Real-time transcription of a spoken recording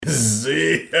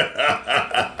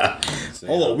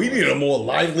Hold on, we need a more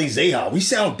lively Zeha. We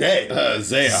sound dead.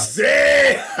 Zeha.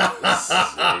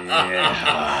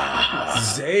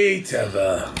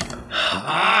 Zaytava.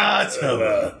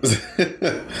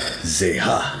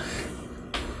 Zeha.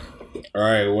 All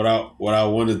right, what I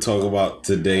wanted to talk about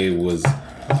today was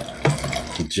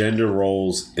gender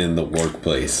roles in the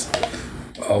workplace.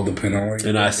 All depend on where.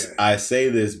 And I say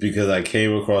this because I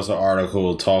came across an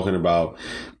article talking about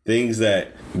things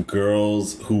that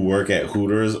girls who work at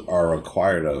Hooters are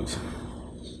required of.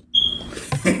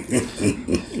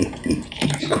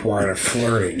 Required of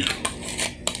flirting.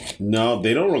 No,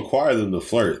 they don't require them to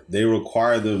flirt. They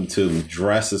require them to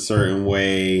dress a certain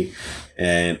way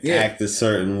and act a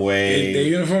certain way. Their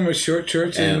uniform is short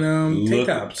shorts and tank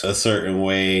tops. A certain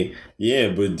way. Yeah,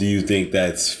 but do you think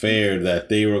that's fair that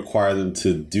they require them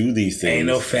to do these things? Ain't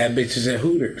no fat bitches at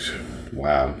Hooters.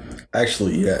 Wow.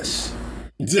 Actually, yes.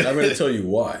 I'm going to tell you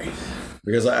why.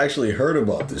 Because I actually heard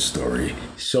about this story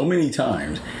so many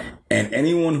times. And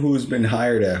anyone who's been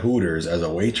hired at Hooters as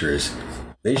a waitress,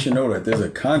 they should know that there's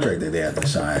a contract that they have to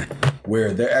sign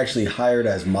where they're actually hired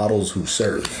as models who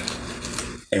serve.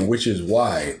 And which is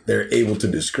why they're able to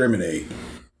discriminate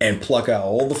and pluck out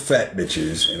all the fat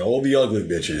bitches and all the ugly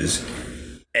bitches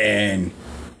and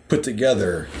put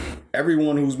together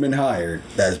everyone who's been hired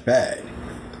that's bad.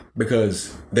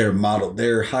 Because they're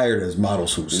hired as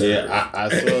models who serve. Yeah, I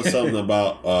saw something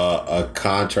about a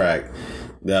contract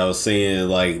that was saying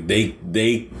like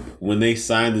they when they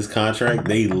signed this contract,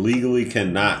 they legally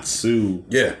cannot sue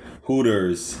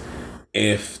Hooters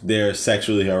if they're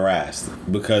sexually harassed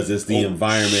because it's the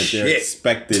environment they're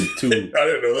expected to I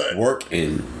didn't know that. work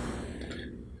in.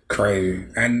 Crazy.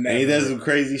 Ain't that some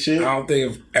crazy shit? I don't think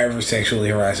I've ever sexually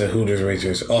harassed a Hooters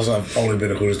waitress. Also, I've only been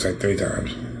to Hooters like 3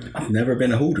 times. I've never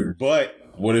been a Hooter. But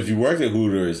what if you worked at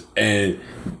Hooters and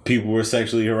people were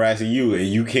sexually harassing you and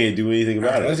you can't do anything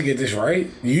about it? Let's get this right.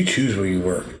 You choose where you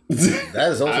work.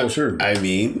 That is also true. I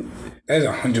mean, that's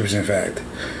 100% fact.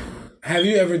 Have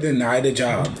you ever denied a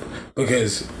job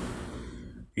because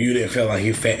you didn't feel like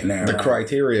you fit in there? The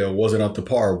criteria wasn't up to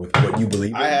par with what you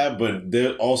believe in. I have, but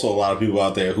there's also a lot of people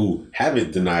out there who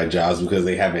haven't denied jobs because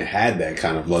they haven't had that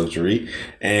kind of luxury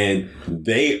and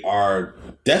they are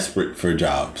desperate for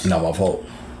jobs. Not my fault.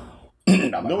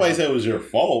 Nobody said it was your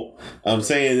fault. I'm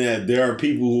saying that there are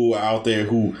people who are out there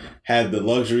who had the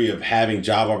luxury of having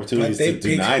job opportunities to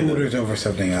deny them. They picked Hooters over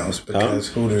something else because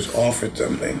Hooters offered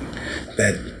something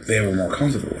that they were more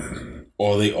comfortable with.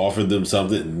 Or they offered them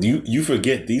something. You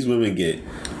forget these women get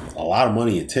a lot of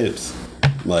money in tips.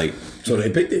 Like, so they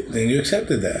picked it. Then you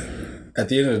accepted that. At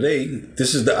the end of the day,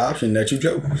 this is the option that you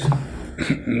chose.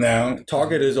 Now,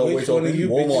 Target is always open.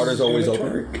 Walmart is always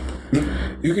open.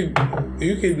 You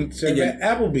can serve at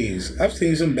Applebee's. I've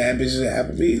seen some bad bitches at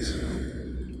Applebee's.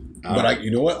 But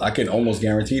you know what? I can almost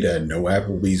guarantee that no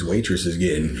Applebee's waitress is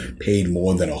getting paid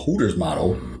more than a Hooters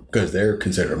model because they're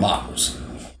considered models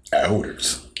at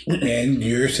Hooters. And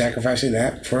you're sacrificing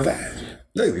that for that.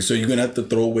 Exactly. So you're gonna have to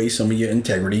throw away some of your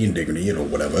integrity and dignity or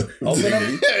whatever.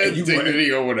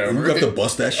 Dignity or whatever. You have to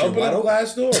bust that shit wide open.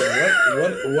 Glassdoor.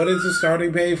 What is the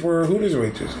starting pay for Hooters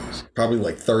waitresses? Probably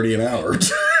like $30 an hour.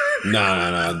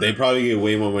 Nah. They probably get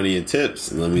way more money in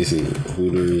tips. Let me see.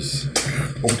 Hooters.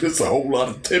 Oh, there's a whole lot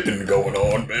of tipping going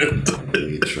on, man.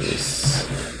 Waitress.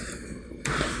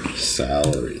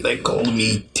 Salary. They call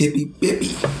me Tippy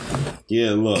Bippy.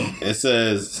 Yeah, look. It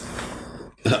says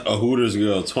a Hooters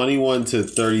girl, 21 to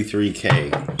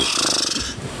 33K.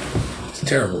 It's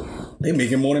terrible. They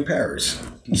making more than Paris.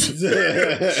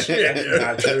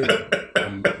 Not true.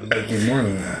 I'm making more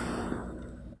than that.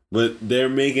 But they're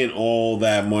making all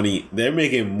that money. They're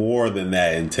making more than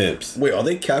that in tips. Wait, are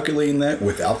they calculating that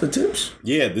without the tips?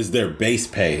 Yeah, this is their base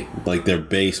pay. Like their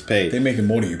base pay. They making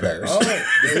more than you, Paris. Oh.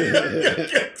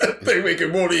 They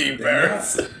making more than you,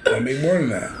 Paris. They make more than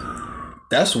that.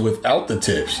 That's without the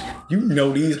tips. You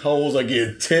know these hoes are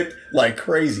getting tipped like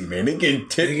crazy, man. They getting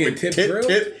tipped with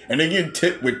tip, and they getting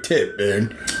tipped with tip, man.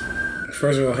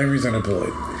 First of all, Henry's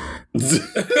unemployed.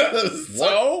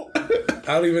 So?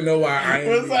 I don't even know why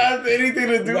What's that have anything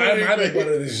to do with anything? Why am I the butt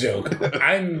of this joke?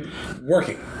 I'm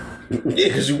working. Yeah,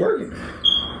 because you're working.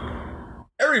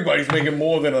 Everybody's making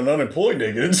more than an unemployed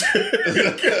nigga.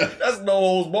 That's no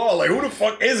holds bar. Like, who the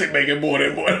fuck isn't making more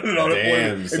than an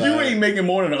unemployed? If you ain't making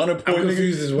more than an unemployed I'm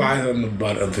confused nigga, as why I'm the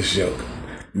butt of this joke.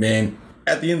 Man,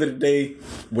 at the end of the day,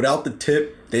 without the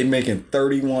tip, they making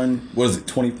 25 to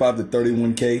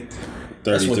 31K.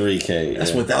 33K.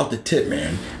 That's without the tip,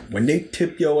 man. When they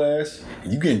tip your ass,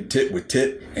 you getting tipped with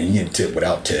tip, and you getting tipped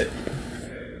without tip.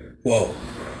 Whoa.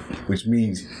 Which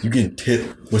means you getting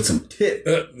tipped with some tip.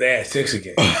 That's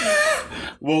 60K.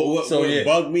 Well, what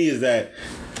bugged me is that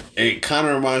it kind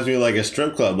of reminds me of like a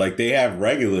strip club. Like they have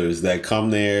regulars that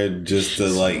come there just to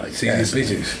like see these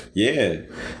bitches. Yeah,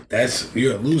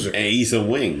 you're a loser and eat some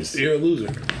wings. You're a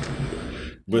loser.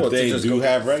 But they do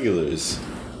have regulars.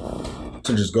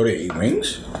 To just go to eat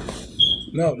wings?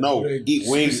 No, eat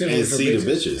wings and see the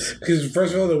bitches. Because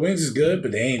first of all, the wings is good,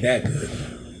 but they ain't that good.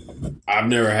 I've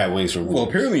never had wings from. Well,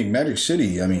 apparently Magic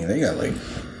City. I mean, they got like.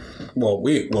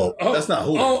 That's not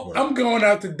Hooters. Oh, I'm going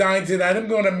out to dine tonight. I'm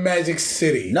going to Magic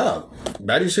City. No,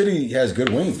 Magic City has good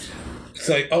wings. It's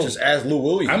like, just ask Lou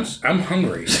Williams. I'm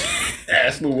hungry.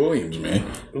 Ask Lou Williams, man.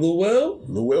 Lou Will?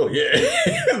 Lou Will,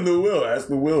 yeah. Lou Will. Ask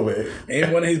Lou Will, man.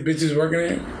 Ain't one of his bitches working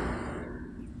there?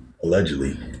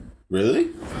 Allegedly.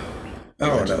 Really? I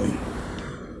don't know.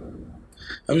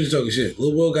 I'm just talking shit.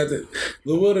 Lil Will the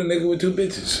nigga with 2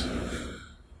 bitches.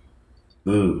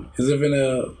 He's living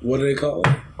what do they call it?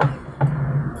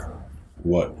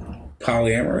 What?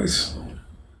 Polyamorous?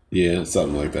 Yeah,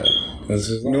 something like that.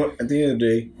 You know what? At the end of the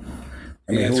day,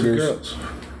 I mean, Hooters, girls.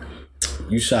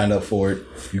 You signed up for it.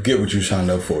 You get what you signed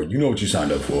up for. You know what you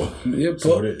signed up for. Yeah,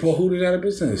 put Hooters out of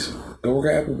business. Go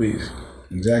work at Applebee's.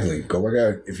 Exactly. Go work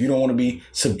out. If you don't want to be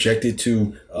subjected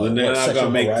to then they're not going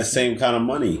to make the same kind of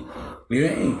money. You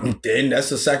ain't. Then that's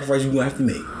the sacrifice you're going to have to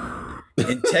make.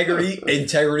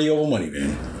 Integrity over money,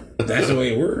 man. That's the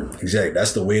way it works. Exactly.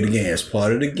 That's the way of the game. It's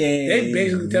part of the game. They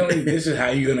basically telling you this is how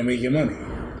you're going to make your money.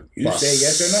 You say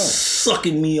yes or no.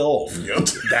 Sucking me off. They're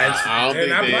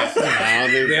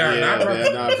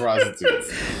not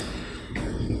prostitutes.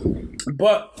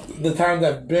 But the times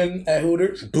I've been at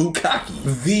Hooters,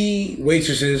 Bukkake, the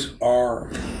waitresses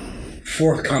are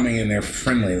forthcoming in their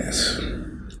friendliness.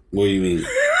 What do you mean?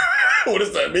 What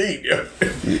does that mean?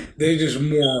 They're just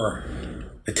more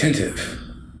attentive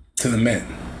to the men.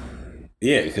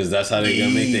 Yeah, because that's how they're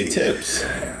gonna make their tips.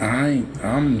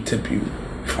 I'm tip you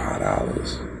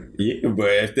 $5. Yeah, but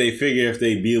if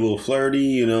they be a little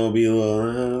flirty, be a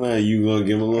little, you gonna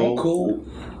give them a little. Oh, cool.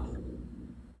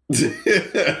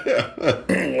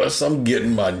 Unless I'm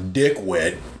getting my dick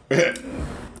wet, I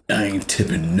ain't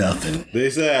tipping nothing.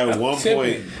 They said at one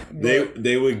point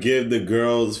they would give the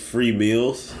girls free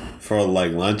meals for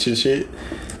like lunch and shit.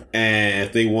 And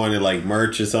if they wanted like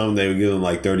merch or something, they would give them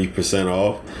like 30%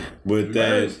 off. But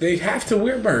then they have to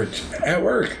wear merch at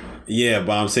work. Yeah,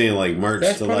 but I'm saying like merch.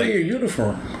 That's to part like of your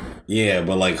uniform. Yeah,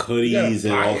 but like hoodies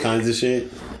and all kinds of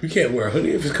shit. You can't wear a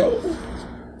hoodie if it's cold.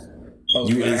 Oh,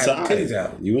 you inside. Titties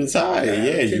out. You inside.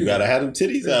 Yeah, you gotta have them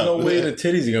titties out. There's no way the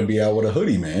titties are gonna be out with a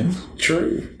hoodie, man.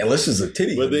 True. Unless it's a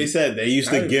titty. But they said they used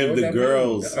to give the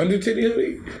girls the under titty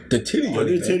hoodie. The titty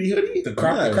under titty hoodie. The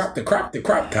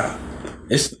crop top.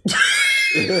 It's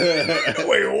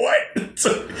wait, what?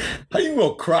 How you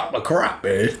gonna crop a crop,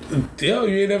 man? Yo,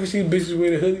 you ain't never seen bitches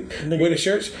wear the hoodie, wear the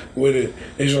shirts,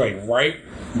 it's like right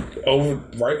over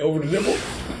the nipple.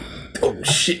 Oh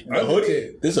shit! The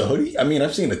hoodie? There's a hoodie. I mean,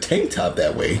 I've seen a tank top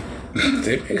that way.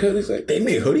 They make hoodies like that. They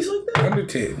make hoodies like that. Under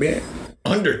tit, man.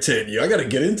 Under tit. Yo, I gotta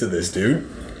get into this, dude.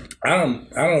 I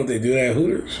don't know if they do that at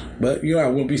Hooters, but I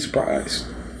wouldn't be surprised.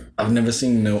 I've never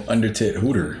seen no under tit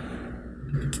Hooter.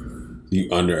 You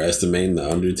underestimating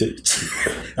the under tit?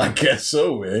 I guess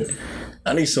so, man.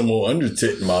 I need some more under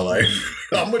tit in my life.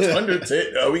 How much under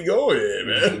tit are we going in,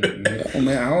 man? Oh,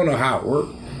 man, I don't know how it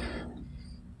works.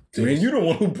 Man, you're the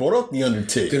one who brought up the under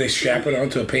tit. Do they strap it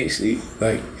onto a pasty?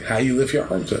 Like how you lift your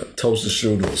arms up? Toaster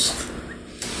strudels.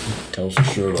 Toaster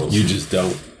strudels. You just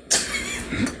don't.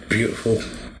 Beautiful.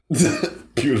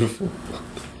 Beautiful.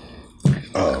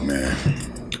 Oh, man.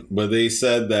 But they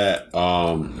said that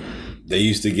they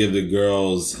used to give the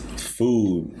girls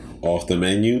food off the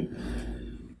menu.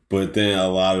 But then a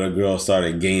lot of the girls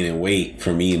started gaining weight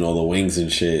from eating all the wings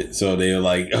and shit. So they were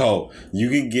like, oh, you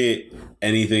can get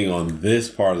anything on this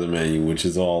part of the menu, which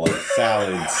is all like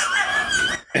salads.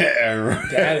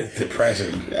 That is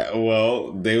depressing.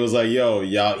 Well, they was like, yo,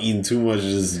 y'all eating too much of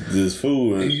this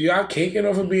food. Y'all caking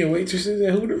over being waitresses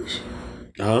at Hooters?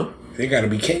 Huh? They gotta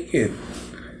be caking.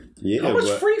 Yeah, how much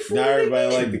free food? Not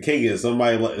everybody like the caking.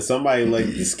 Somebody like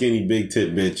the skinny big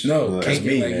tit bitch. No,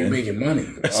 caking like you're making money.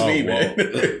 That's me, man.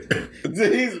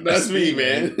 That's me,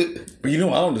 man. But I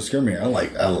don't discriminate. I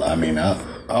like a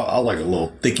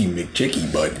little thicky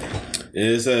McChicky, but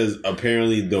it says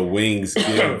apparently the wings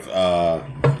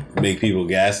make people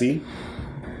gassy.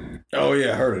 Oh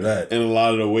yeah, I heard of that. And a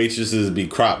lot of the waitresses be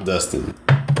crop dusting.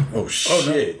 Oh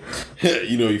shit! No.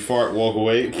 You fart, walk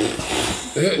away.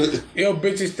 Yo,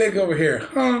 bitches, think over here,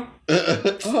 huh?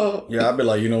 Yeah, I'd be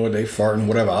like, you know what? They farting,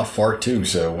 whatever. I'll fart too,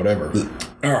 so whatever.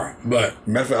 All right, but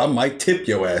matter of fact, I might tip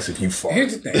your ass if you fart.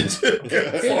 Here's the thing.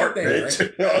 Fart,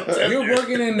 bitch. Right? You're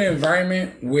working in an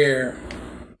environment where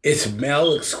it's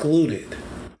male excluded.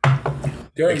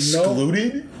 There are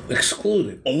excluded?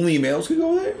 Excluded. Only males can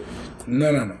go there?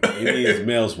 No. It means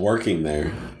males working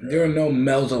there. There are no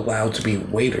males allowed to be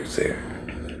waiters there.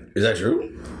 Is that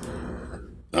true?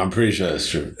 I'm pretty sure that's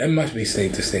true. That must be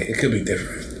state to state. It could be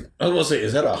different. I was going to say,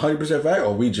 is that 100% fact, or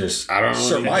are we just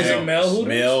surmising?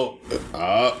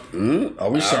 Are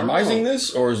we surmising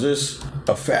this, or is this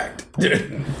a fact?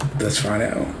 Let's find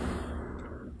out.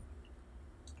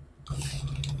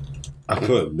 I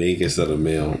put make instead of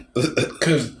male.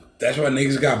 Because that's why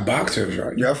niggas got boxers,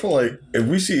 right? Yeah, I feel like if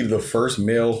we see the first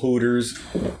male Hooters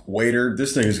waiter,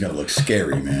 this thing is going to look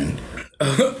scary, man.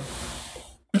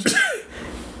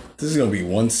 This is going to be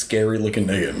one scary looking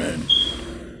nigga, man.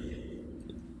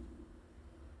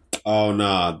 Oh,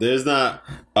 nah. There's not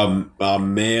a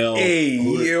male. Hey,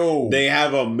 yo. They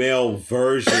have a male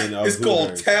version of It's called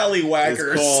Hooters.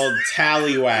 Tallywhackers. It's called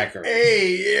Tallywhacker.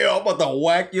 Hey, yeah, I'm about to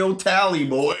whack your tally,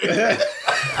 boy.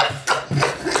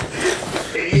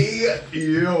 Hey,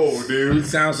 yo, dude.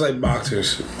 Sounds like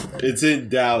boxers. It's in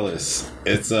Dallas.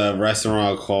 It's a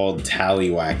restaurant called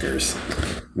Tallywhackers,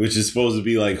 which is supposed to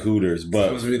be like Hooters,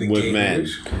 but with men.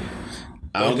 Hooters?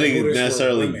 I don't think it's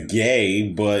necessarily gay,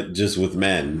 but just with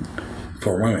men.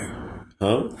 For women.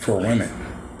 Huh? For women.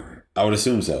 I would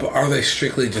assume so. But are they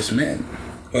strictly just men?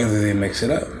 Or do they mix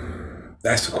it up?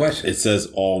 That's the question. It says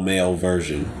all male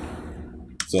version.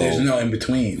 So there's no in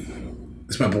between.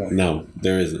 That's my point. No,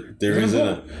 there isn't. There isn't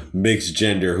a mixed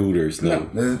gender Hooters. No.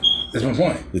 That's my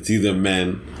point. It's either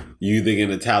men. You either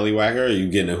getting a Tallywhacker or you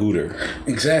getting a Hooter.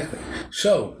 Exactly.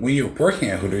 So when you're working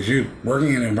at Hooters, you're working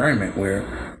in an environment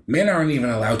where men aren't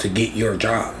even allowed to get your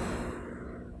job.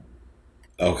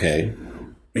 Okay.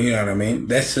 You know what I mean?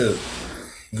 This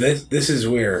is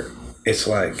where it's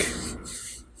like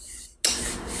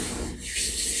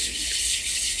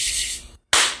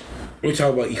we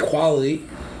talk about equality.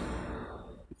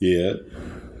 Yeah.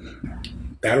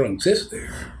 That don't exist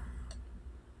there.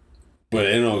 But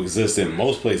it don't exist in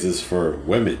most places for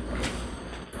women.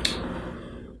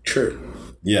 True.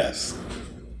 Yes.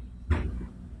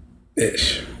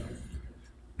 Ish.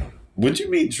 What you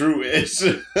mean true-ish?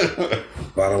 A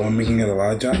lot of women can get a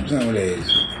lot of jobs nowadays.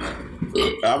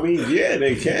 I mean, yeah,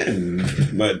 they can.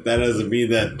 But that doesn't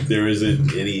mean that there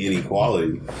isn't any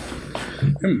inequality.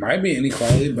 There might be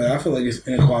inequality, but I feel like it's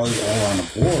inequality all on the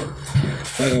board.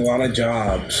 Like a lot of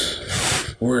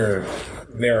jobs where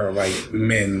there are like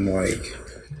men like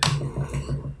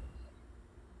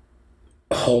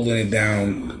holding it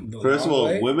down. First of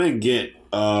all, women get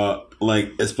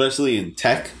like especially in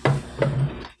tech,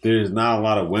 there's not a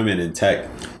lot of women in tech.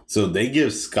 So they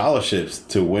give scholarships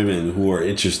to women who are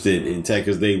interested in tech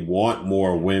because they want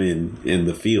more women in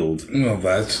the field. Well,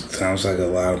 that sounds like a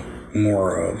lot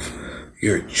more of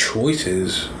your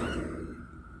choices.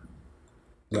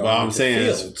 Well, I'm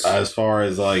saying as far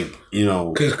as like, you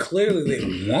know. Because clearly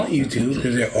they want you to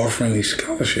because they're offering these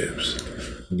scholarships.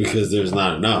 Because there's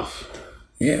not enough.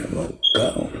 Yeah, well,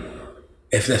 go.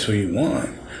 If that's what you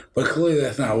want. But clearly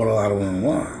that's not what a lot of women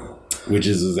want. Which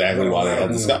is exactly why they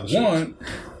have the scholarships. What want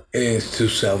is to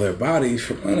sell their bodies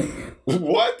for money.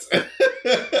 What?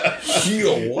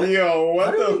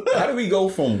 Yo, how do we go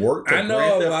from work to I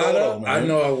know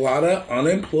a lot of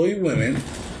unemployed women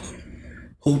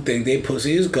who think they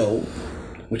pussy is gold,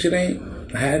 which it ain't.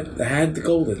 I had the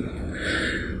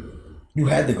golden. You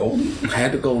had the golden? I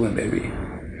had the golden, baby.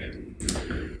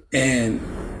 And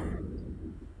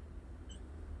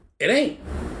it ain't.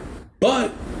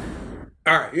 But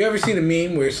alright, you ever seen a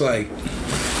meme where it's like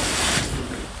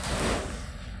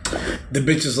the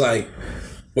bitch is like,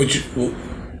 what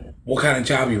kind of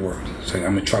job you work? It's like,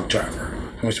 I'm a truck driver.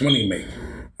 How much money you make?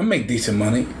 I make decent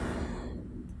money.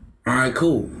 Alright,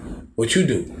 cool. What you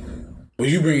do? What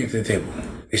you bring to the table?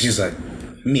 It's just like,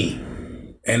 me.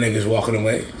 And niggas walking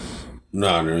away. No,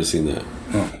 I've never seen that.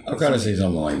 Oh, I've kind of seen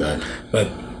something like that. But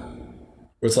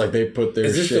it's like they put their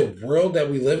is this shit the world that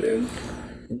we live in?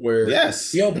 Where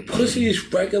yes, yo, pussy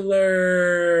is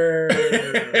regular.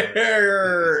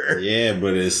 Yeah,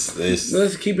 but it's.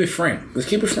 Let's keep it frank.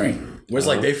 Where it's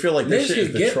like they feel like this shit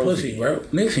is the get trophy. Pussy, bro.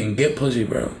 Niggas can get pussy,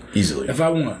 bro. Easily. If I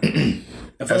want.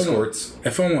 Escorts.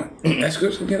 If I want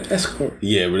escorts, I get an escort.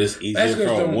 Yeah, but it's easier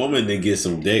for a woman to get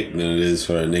some dick than it is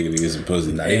for a nigga to get some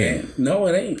pussy. No,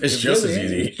 it ain't. It's just as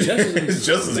easy. It's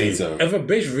just as easy. If a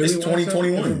bitch really wants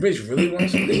 2021. If a bitch really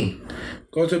wants some dick,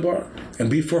 go to the bar and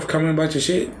be forthcoming about your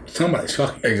shit. Somebody's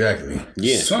fucking. Exactly.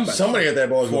 Yeah. Somebody at that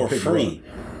bar is going to pick free.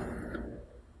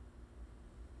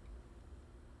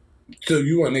 So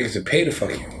you want niggas to pay to fuck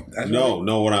you?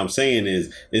 No. What I'm saying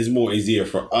is, it's more easier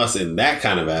for us in that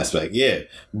kind of aspect. Yeah,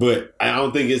 but I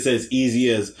don't think it's as easy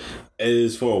as it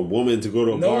is for a woman to go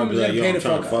to a bar and be like, "Yo, I'm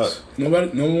trying to fuck." No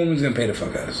woman's gonna pay to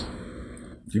fuck us.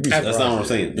 That's not what I'm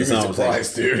saying. That's not what I'm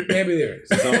saying, dude. Maybe there is.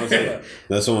 That's not what I'm saying.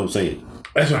 That's what I'm saying.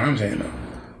 That's what I'm saying,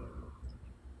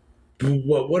 though.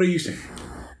 What are you saying?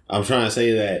 I'm trying to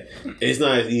say that it's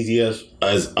not as easy as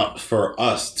for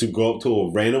us to go up to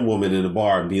a random woman in a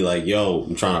bar and be like, "Yo,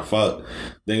 I'm trying to fuck."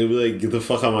 They're gonna be like, "Get the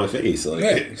fuck out of my face!" Like,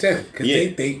 yeah, exactly.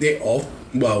 Because they all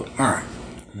all right.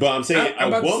 But I'm saying a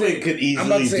woman could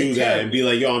easily do that and be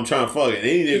like, "Yo, I'm trying to fuck," and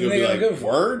any nigga be like,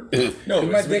 "Word?" No,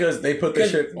 it's because they put the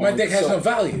shit. My dick has no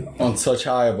value on such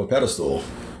high of a pedestal.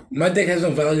 My dick has no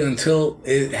value until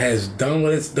it has done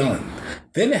what it's done.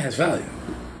 Then it has value.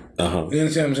 You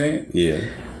understand what I'm saying? Yeah.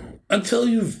 Until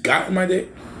you've gotten my dick,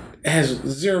 it has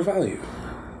zero value.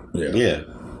 Yeah.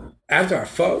 After I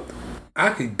fucked, I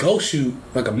could ghost you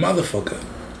like a motherfucker,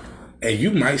 and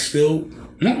you might still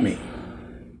want me.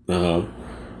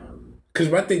 Cause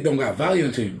my dick don't got value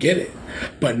until you get it.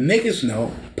 But niggas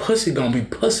know pussy gonna be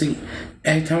pussy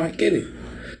every time I get it.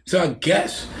 So I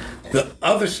guess the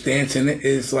other stance in it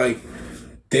is like,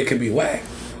 dick can be whack.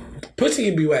 Pussy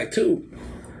can be whack too.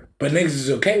 But niggas is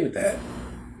okay with that.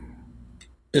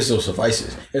 It still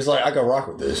suffices. It's like, I can rock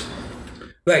with this.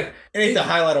 Like, it ain't the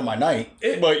highlight of my night,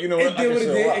 but you know what?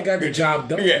 It got the job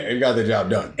done. Yeah, it got the job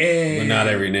done. But not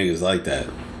every nigga's like that.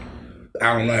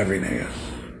 I don't know every nigga.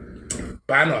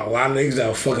 But I know a lot of niggas that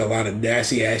will fuck a lot of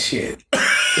nasty ass shit.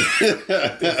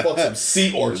 They fuck some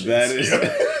sea orchids. That is...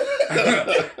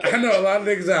 I know a lot of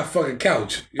niggas that fuck a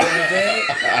couch. You know what I'm saying?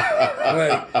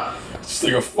 Like, this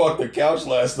nigga fucked the couch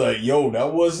last night. Yo,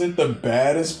 that wasn't the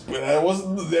baddest. That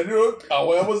wasn't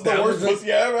the worst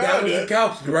pussy I ever had. That was the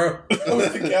couch, bro. That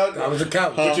was the couch. That was the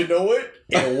couch. But you know what?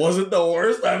 It wasn't the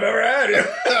worst I've ever had.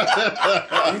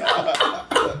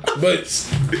 But,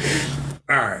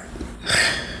 alright.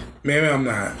 Maybe I'm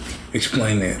not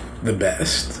explaining it the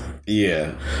best.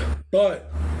 Yeah.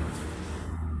 But,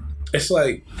 it's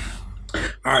like,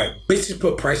 alright, bitches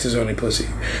put prices on their pussy.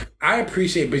 I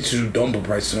appreciate bitches who don't put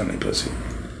prices on their pussy.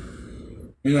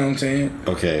 You know what I'm saying?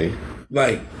 Okay.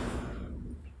 Like,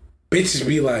 bitches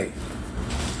be like,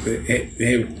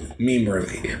 meme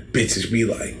worthy. Bitches be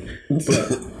like, but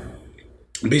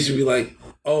bitches be like,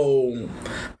 oh,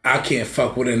 I can't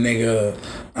fuck with a nigga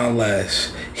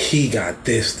unless he got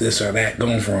this or that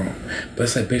going for him. But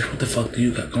it's like, bitch, what the fuck do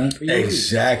you got going for you?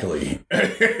 Exactly. A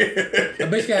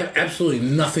bitch got absolutely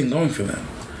nothing going for them.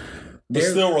 They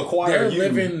still require you.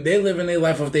 They're living their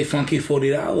life off their funky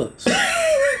 $40.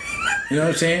 You know what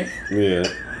I'm saying? Yeah.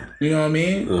 You know what I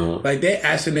mean? Like, they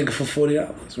ask a nigga for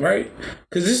 $40, right?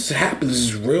 Because this happens. This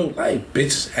is real life.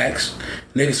 Bitches ask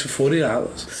niggas for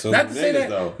 $40. So not to say that,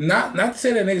 though. not to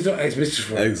say that niggas don't ask bitches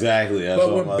for it. Exactly.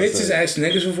 But when bitches ask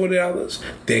niggas for $40,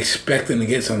 they expect them to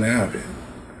get something out of it.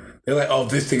 They're like, oh,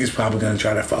 this nigga's probably gonna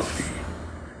try to fuck me.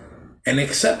 And they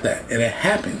accept that. And it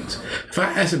happens. If I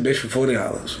ask a bitch for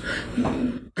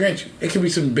 $40, grant you, it could be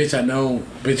some bitch I know,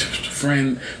 bitch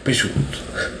friend, bitch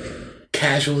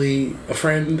casually a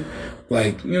friend,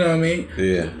 like, you know what I mean?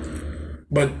 Yeah.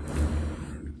 But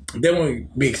they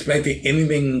won't be expecting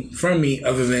anything from me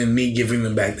other than me giving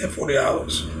them back that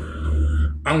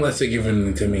 $40. Unless they're giving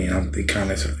it to me out of the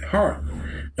kindness of their heart.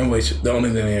 In which the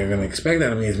only thing they're going to expect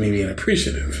out of me is me being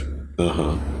appreciative. You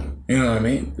know what I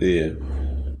mean? Yeah.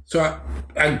 So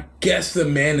I guess the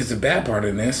man is the bad part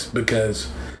in this, because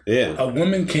a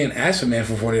woman can't ask a man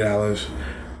for $40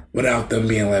 without them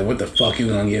being like, what the fuck you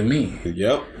gonna give me?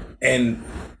 Yep. And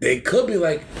they could be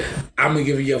like, I'm gonna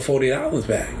give you your $40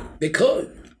 back. They could.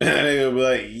 And they're gonna be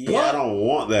like, yeah, but I don't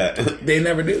want that. They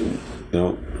never do.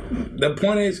 No. The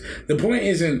point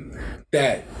isn't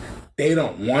that they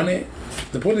don't want it.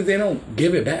 The point is they don't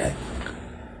give it back.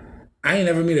 I ain't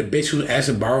never met a bitch who asked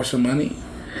to borrow some money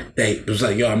that was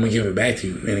like, yo, I'm gonna give it back to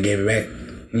you, and they gave it back.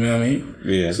 You know what I mean?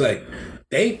 Yeah. It's like,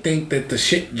 they think that the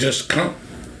shit just come.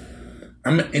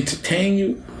 I'm gonna entertain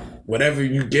you. Whatever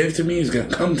you give to me is gonna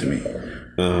come to me.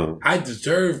 I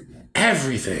deserve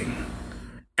everything.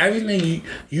 Everything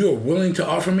you are willing to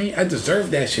offer me, I deserve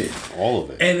that shit. All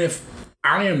of it. And if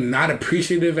I am not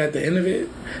appreciative at the end of it,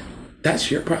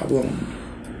 that's your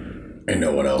problem. And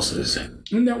no one else is.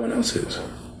 And no one else is.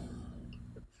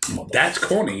 That's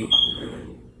corny.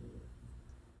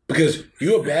 Because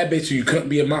you're a bad bitch and you couldn't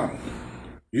be a model.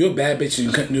 You're a bad bitch and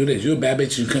you couldn't do this. You're a bad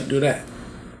bitch and you couldn't do that.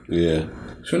 Yeah.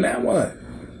 So now what?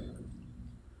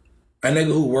 A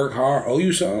nigga who work hard owe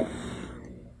you something?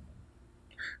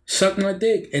 Suck my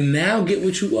dick and now get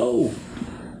what you owe.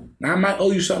 Now I might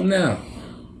owe you something now.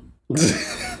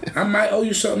 I might owe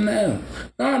you something now.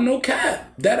 No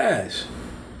cap. Dead ass.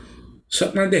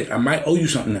 Suck my dick. I might owe you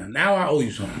something now. Now I owe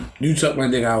you something. You suck my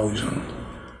dick, I owe you something.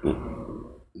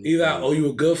 Either I owe you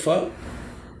a good fuck.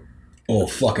 Or a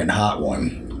fucking hot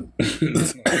one. Whoa.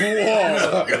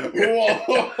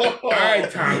 All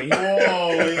right, Tommy.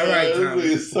 Whoa, All right, Tommy.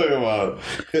 He's talking about.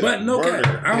 But no cap.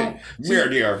 I don't.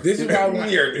 This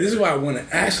is why I want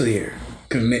to actually hear.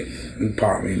 Commit and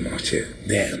part me my shit.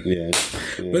 Damn. Yeah.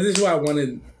 But this is why I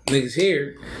wanted niggas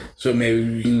here, so maybe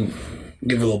we can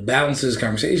give a little balance to this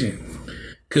conversation.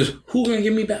 Cause who gonna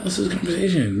give me balance to this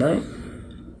conversation, bro?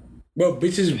 Bro,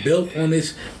 bitches built on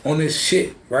this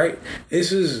shit, right?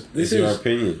 This is your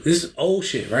opinion. This is old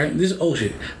shit, right? This is old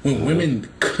shit. When women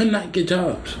could not get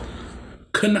jobs.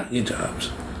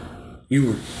 You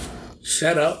were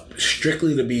set up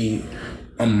strictly to be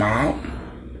a mom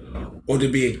or to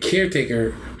be a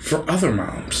caretaker for other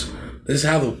moms. This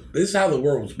is how the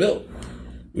world was built.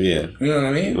 Yeah. You know what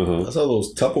I mean? Uh-huh. That's how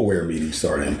those Tupperware meetings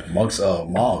started amongst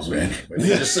moms, man. They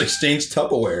just exchange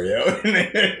Tupperware, yo.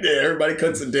 Everybody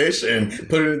cuts a dish and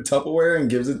put it in Tupperware and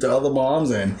gives it to other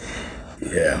moms, and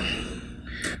yeah.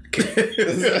 I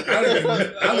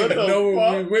don't even know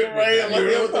where we went with that.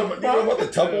 You know what the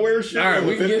Tupperware shit? All right,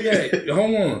 we can get that.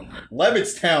 Hold on.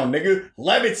 Levittstown, nigga.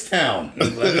 Levittstown.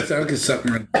 Levittstown can suck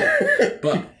my dick.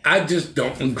 But I just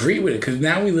don't agree with it because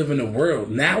now we live in a world.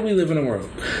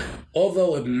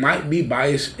 Although it might be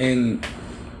biased and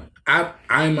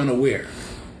I'm unaware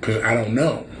because I don't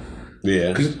know.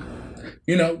 Yeah. Because,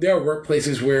 there are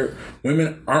workplaces where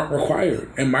women aren't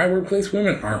required. In my workplace,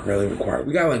 women aren't really required.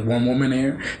 We got like one woman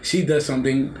there. She does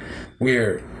something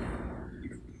where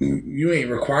you ain't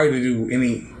required to do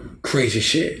any crazy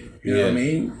shit. You know what I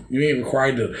mean? You ain't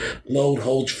required to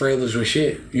hold trailers with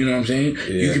shit. You know what I'm saying?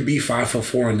 Yeah. You could be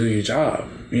 5'4" and do your job.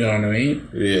 You know what I mean?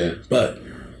 Yeah. But,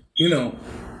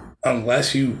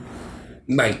 unless you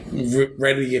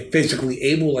ready to get physically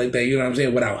able like that, you know what I'm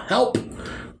saying, without help,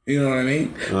 you know what I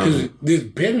mean? Because there's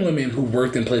been women who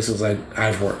worked in places like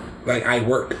I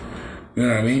work, you know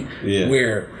what I mean? Yeah.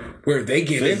 Where they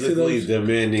get into those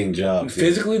demanding jobs,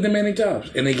 demanding jobs,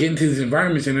 and they get into these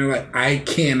environments and they're like, I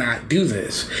cannot do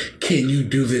this. Can you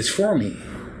do this for me?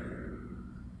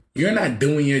 You're not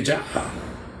doing your job.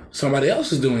 Somebody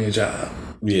else is doing your job.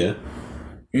 Yeah.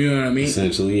 You know what I mean?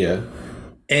 Essentially, yeah.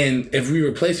 And if we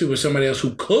replace it with somebody else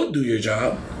who could do your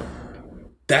job,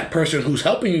 that person who's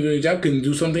helping you do your job can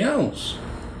do something else.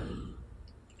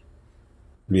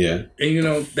 Yeah.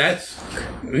 And that's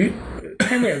what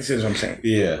I'm saying.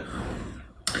 Yeah.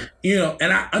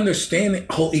 And I understand the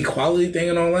whole equality thing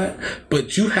and all that,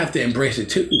 but you have to embrace it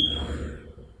too.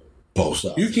 Both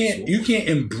sides. You can't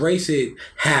embrace it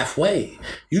halfway.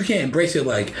 You can't embrace it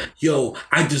like, yo,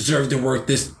 I deserve to work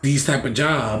these type of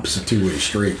jobs. It's a two-way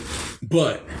street.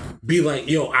 But be like,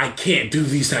 yo, I can't do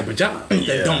these type of jobs.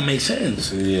 That don't make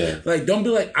sense. Yeah. Like, don't be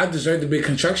like, I deserve to be a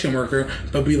construction worker,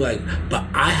 but be like, but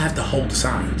I have to hold the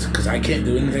signs because I can't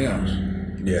do anything else.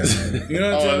 Yeah. You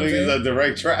know what I'm saying? It's a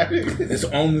direct traffic. It's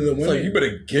only the women. So you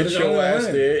better get your ass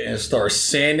there and start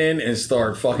sanding and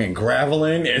start fucking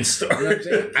graveling and start. You know what I'm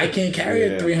saying? I can't carry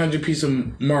a 300 piece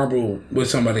of marble with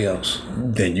somebody else.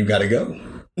 Then you gotta go.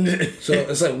 So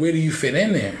it's like, where do you fit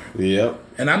in there? Yep.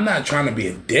 And I'm not trying to be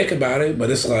a dick about it, but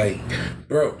it's like,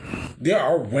 bro, there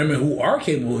are women who are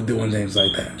capable of doing things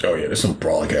like that. Oh yeah, there's some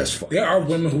brolic ass fuck. There are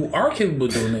women who are capable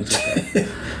of doing things like that.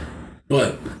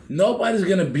 But nobody's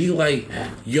gonna be like,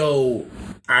 yo,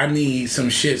 I need some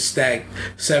shit stacked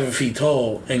 7 feet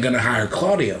tall and gonna hire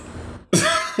Claudio. You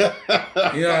know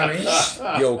what I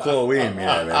mean? Yo, Chloe, we didn't mean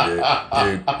that,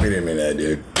 man, dude. We didn't mean that,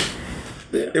 dude.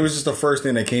 It was just the first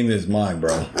thing that came to his mind,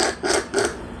 bro.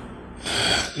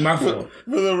 My fault.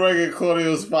 For the record,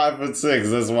 Claudio's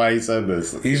 5'6". That's why he said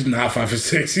this. He's not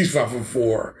 5'6". He's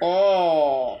 5'4".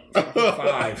 Oh.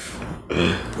 5.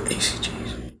 ACGs.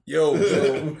 Yo,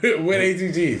 with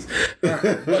ATGs.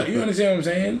 But you understand what I'm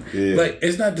saying? Yeah. Like,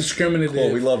 it's not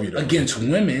discriminative we love you, though. against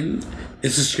women.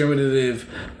 It's discriminative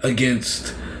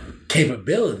against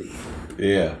capability.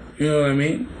 Yeah. You know what I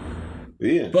mean?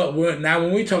 Yeah. But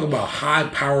when we talk about high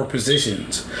power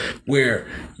positions where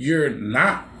you're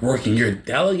not working, you're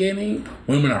delegating,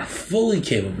 women are fully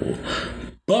capable.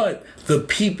 But the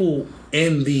people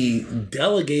in the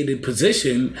delegated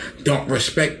position don't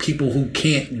respect people who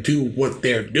can't do what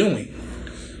they're doing.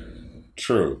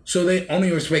 True. So they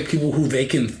only respect people who they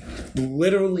can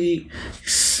literally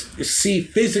see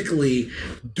physically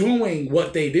doing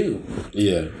what they do.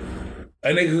 Yeah. A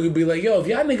nigga could be like, yo, if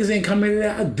y'all niggas ain't coming in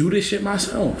there, I'll do this shit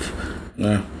myself.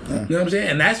 Yeah. You know what I'm saying?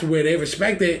 And that's where they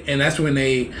respect it, and that's when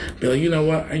they be like, you know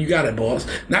what, you got it, boss.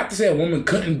 Not to say a woman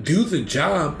couldn't do the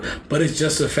job, but it's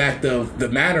just a fact of the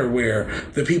matter where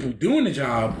the people doing the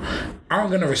job aren't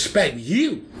going to respect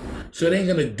you. So they ain't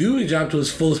going to do the job to its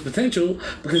fullest potential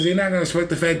because they're not going to respect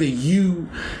the fact that you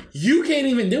can't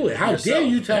even do it. How dare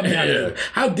you tell me how to do it?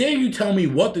 How dare you tell me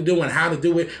what to do and how to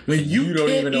do it when you don't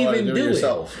can't even know how to do it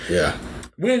yourself? Yeah.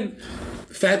 When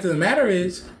the fact of the matter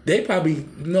is, they probably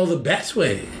know the best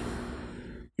way.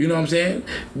 You know what I'm saying?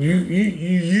 You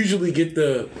usually get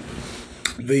the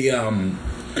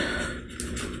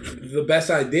best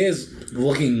ideas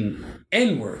looking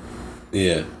inward.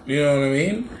 Yeah. You know what I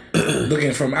mean?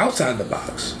 Looking from outside the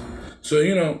box. So,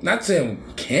 you know, not saying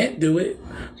we can't do it,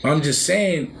 but I'm just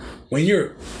saying when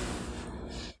you're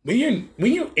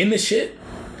in the shit,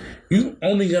 you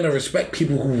only gonna respect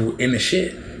people who are in the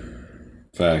shit.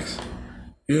 Facts.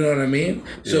 You know what I mean?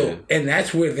 So, and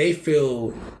that's where they feel,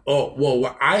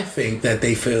 what I think that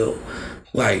they feel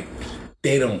like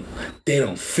they don't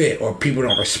fit or people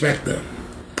don't respect them.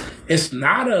 It's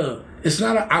not a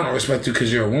I don't respect you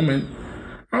because you're a woman.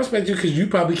 I respect you because you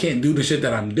probably can't do the shit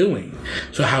that I'm doing.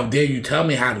 So how dare you tell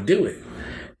me how to do it?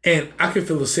 And I can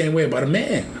feel the same way about a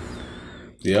man.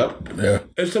 Yep. Yeah.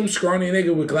 If some scrawny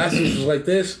nigga with glasses was like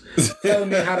this, telling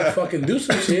me how to fucking do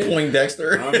some shit.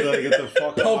 Poindexter. I'm gonna get the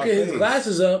fuck out. Poking his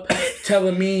glasses up,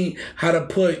 telling me how to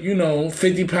put,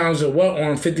 50 pounds of what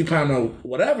on 50 pounds of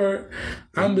whatever.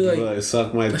 I'm be like,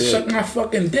 suck my dick. Suck my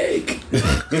fucking dick.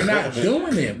 You're not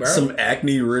doing it, bro. Some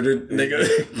acne ridden nigga.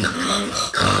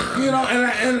 And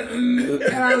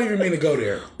I don't even mean to go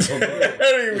there. I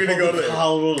don't even mean to go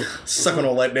there. Sucking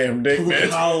all that damn dick,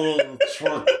 man.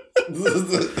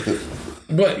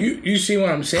 But you see what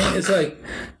I'm saying? It's like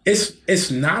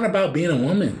it's not about being a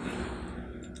woman.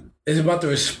 It's about the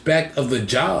respect of the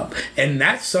job. And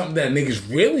that's something that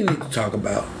niggas really need to talk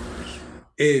about.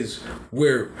 Is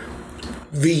where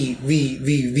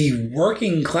the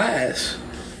working class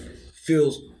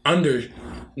feels under,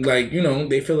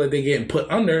 they feel like they're getting put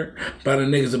under by the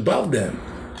niggas above them.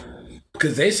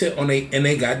 Because they sit on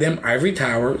they goddamn ivory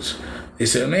towers. They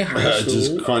sit in their high school.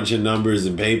 Just crunching numbers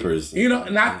and papers.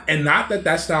 Not that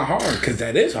that's not hard, because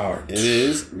that is hard. It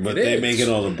is, but they making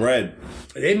all the bread.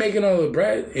 They making all the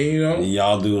bread, and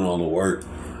y'all doing all the work.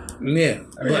 Yeah.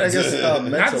 I guess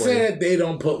not to say that they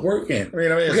don't put work in.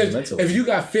 Because if you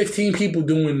got 15 people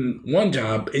doing one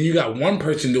job and you got one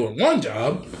person doing one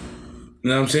job,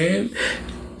 you know what I'm saying?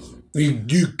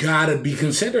 You gotta be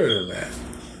considerate of that.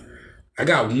 I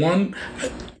got one.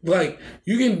 Like,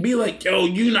 you can be like, yo,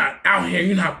 you not out here,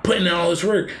 you're not putting in all this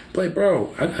work. But like,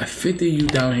 bro, I got 50 of you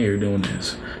down here doing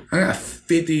this. I got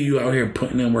 50 of you out here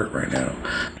putting in work right now.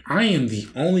 I am the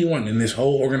only one in this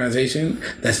whole organization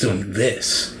that's doing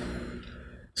this.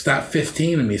 It's not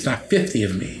 15 of me. It's not 50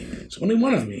 of me. It's only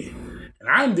one of me. And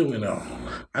I'm doing it all.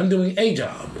 I'm doing a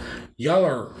job. Y'all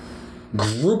are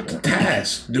grouped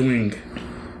tasks doing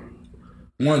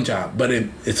one job. But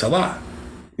it's a lot.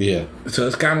 Yeah. So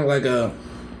it's kind of like I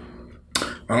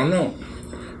don't know.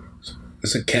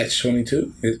 It's a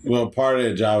catch-22. Well, part of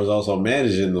their job is also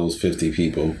managing those 50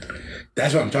 people.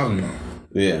 That's what I'm talking about.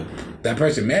 Yeah. That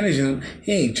person managing them,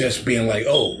 he ain't just being like,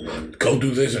 oh, go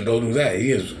do this and go do that. He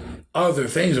has other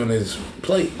things on his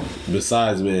plate.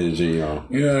 Besides managing y'all.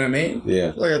 You know what I mean?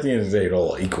 Yeah. Like at the end of the day,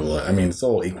 it's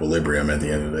all equilibrium at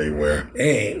the end of the day where... It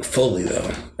ain't fully,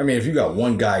 though. I mean, if you got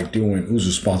one guy who's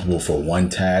responsible for one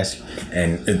task,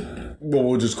 and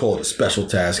we'll just call it a special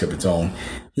task of its own.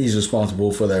 He's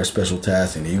responsible for their special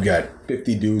task, and you got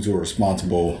 50 dudes who are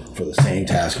responsible for the same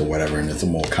task or whatever, and it's a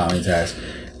more common task.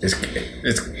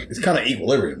 It's kind of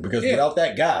equilibrium because without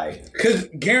that guy, because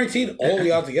guaranteed all of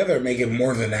y'all together are making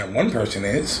more than that one person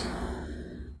is.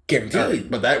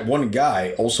 Guaranteed. But that one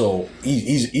guy also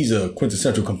he's a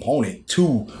quintessential component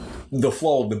to the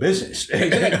flow of the business.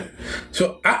 Exactly.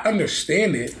 So I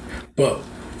understand it, but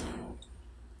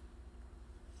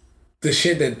the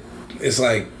shit that it's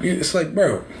like,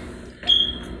 bro,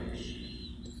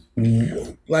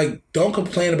 like, don't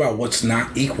complain about what's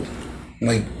not equal.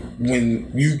 Like,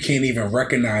 when you can't even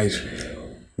recognize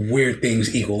where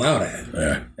things equal out at.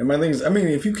 Yeah. And my thing is, I mean,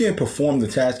 if you can't perform the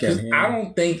task at hand, I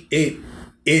don't think it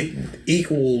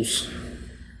equals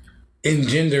in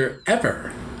gender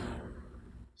ever.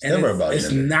 It's never about It's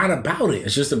gender. not about it.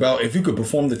 It's just about if you could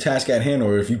perform the task at hand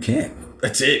or if you can't.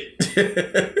 That's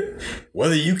it.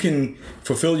 Whether you can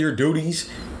fulfill your duties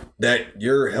that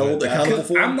you're held accountable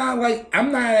for. I'm not at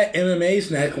MMA's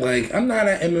neck. Like,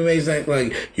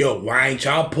 yo, why ain't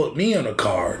y'all put me on a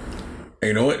card?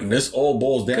 You know what? And this all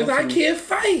boils down to... Because I can't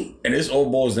fight. And this all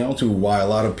boils down to why a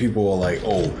lot of people are like,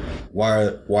 oh,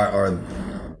 why are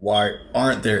why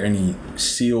aren't there any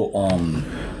SEAL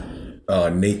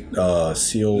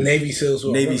Navy SEALs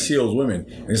women?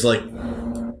 And it's like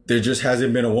there just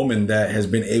hasn't been a woman that has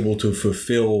been able to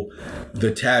fulfill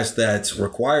the task that's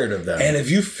required of them. And if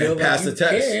you feel like pass you the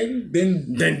test, can,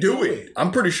 then do it.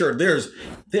 I'm pretty sure there's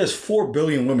 4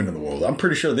 billion women in the world. I'm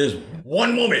pretty sure there's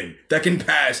one woman that can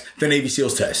pass the Navy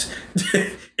SEALs test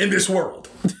in this world.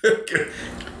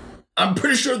 I'm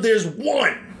pretty sure there's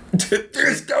one.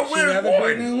 There's no one.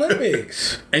 In the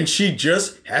Olympics. And she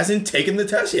just hasn't taken the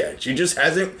test yet. She just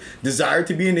hasn't desired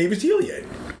to be a Navy SEAL yet.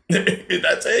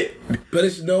 That's it. But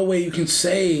it's no way you can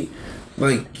say,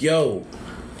 like, yo,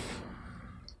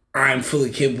 I'm fully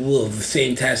capable of the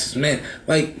same tasks as men.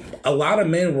 Like, a lot of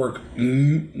men work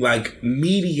like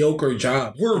mediocre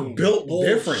jobs. We're built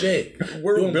different.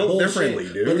 We're built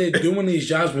differently, dude. But they're doing these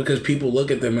jobs because people look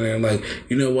at them and they're like,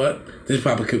 you know what? This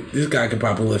guy could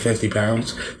probably lift 50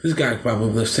 pounds. This guy could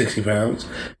probably lift 60 pounds.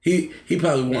 He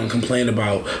probably won't complain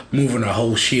about moving a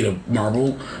whole sheet of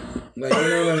marble. Like, you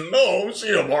know what I mean? Oh,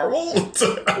 sheet of marble?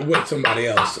 With somebody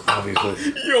else, obviously.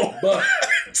 Yo. But,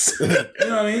 you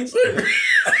know what I mean?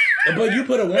 But you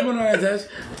put a woman on that test,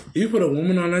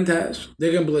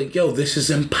 they're going to be like, yo, this is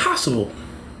impossible.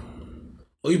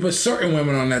 Or you put certain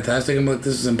women on that test, they're going to be like,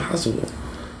 this is impossible.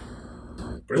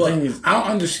 But I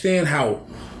don't understand how,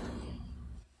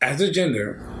 as a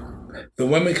gender, the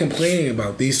women complaining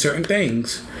about these certain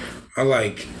things are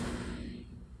like,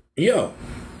 yo,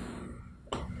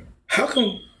 how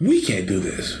come we can't do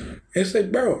this? It's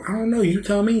like, bro, I don't know. You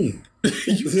tell me.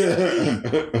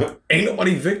 Ain't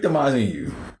nobody victimizing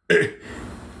you.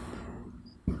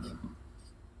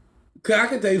 Cause I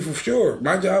can tell you for sure,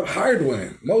 my job hired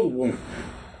women, most women,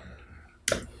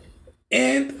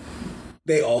 and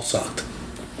they all sucked.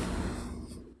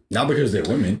 Not because they're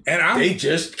women, and they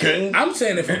just couldn't. I'm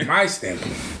saying it from my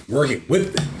standpoint, working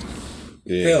with them,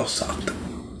 they all sucked.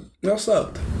 They all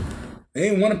sucked. They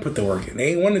didn't want to put the work in. They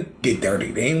didn't want to get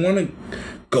dirty. They didn't want to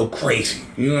go crazy.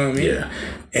 You know what I mean? Yeah.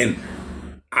 And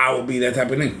I will be that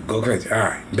type of nigga. Go crazy. All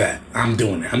right, bet. I'm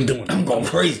doing it. I'm going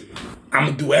crazy. I'm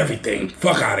going to do everything.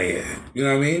 Fuck out of here. You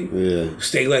know what I mean? Yeah.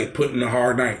 Stay late, putting in a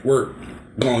hard night, work,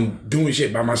 doing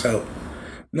shit by myself.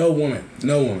 No woman.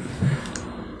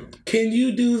 Can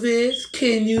you do this?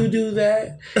 Can you do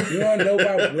that? You want to know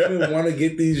why women want to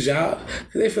get these jobs?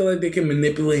 Because they feel like they can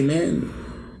manipulate men.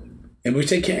 And which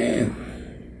they can.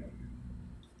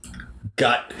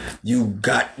 Got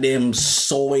them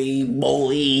soy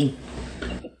boy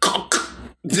cock.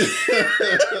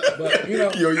 But you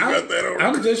know, yo, you got that over.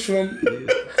 I'm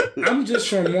just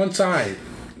from one side.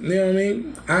 You know what I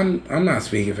mean? I'm not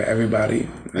speaking for everybody.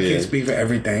 I can't speak for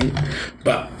everything.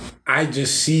 But I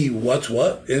just see what's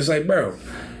what. It's like, bro,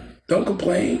 don't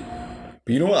complain.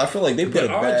 But you know what? I feel like they put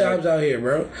our jobs out here,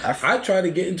 bro. I tried to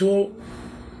get into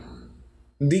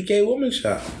a DK woman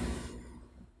shop.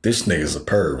 This nigga's a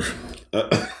perv.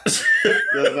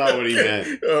 That's not what he meant.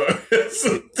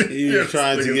 He was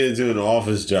trying to get into an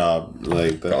office job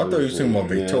like that. I thought he was talking about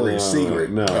Victoria's Secret.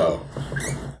 No.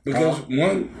 Because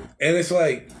one, and it's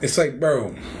like,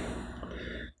 bro,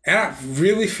 and I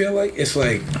really feel like it's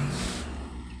like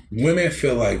women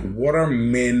feel like, what are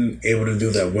men able to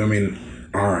do that women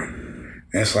aren't?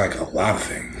 And it's like a lot of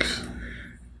things.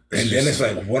 And then it's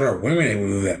like, what are women able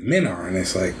to do that men are? And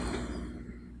it's like,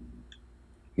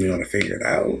 you want to figure it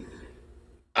out?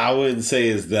 I wouldn't say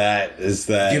is that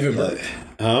giving birth.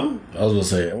 Huh? I was gonna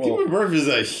say, well, giving birth is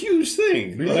a huge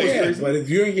thing. Like, yeah, but if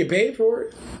you ain't get paid for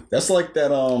it, that's like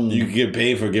that. You get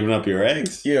paid for giving up your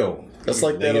eggs. Yo, that's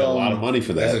like they that. Get a lot of money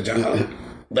for that. That's a job.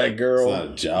 That girl. It's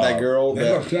not a job. That girl.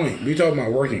 That's my point. We talking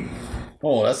about working.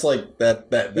 Oh, that's like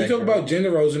that. We talk about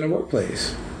gender roles in the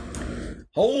workplace.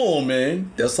 Hold on,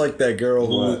 man. That's like that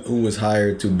girl who was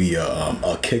hired to be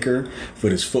a kicker for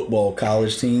this football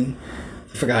college team.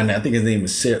 I forgot. I think his name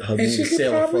is Sarah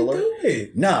Fuller.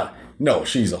 No,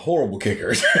 she's a horrible kicker.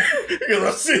 Because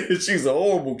I said she's a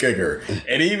horrible kicker.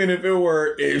 And even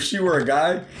if she were a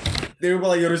guy, they would be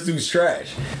like, yo, this dude's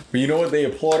trash. But you know what? They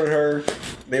applauded her.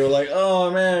 They were like,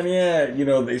 oh man, yeah. You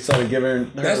know, they started giving her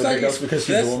because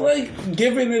she's a woman. That's like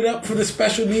giving it up for the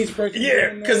special needs person.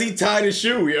 Yeah, because he tied his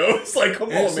shoe, yo. It's like, come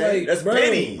on, man. Like, that's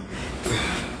penny.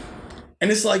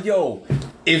 And it's like, yo,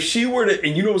 if she were to,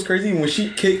 and you know what's crazy? When she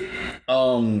kicked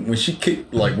my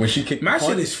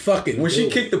shit is fucking. When she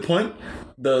kicked the punt,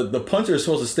 the punter is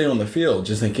supposed to stay on the field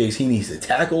just in case he needs to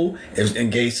tackle, in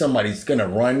case somebody's gonna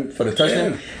run for the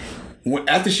touchdown. Yeah.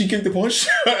 After she kicked the punch,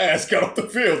 her ass got off the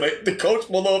field. The coach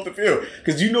pulled off the field.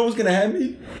 Because you know what's going to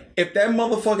happen? If that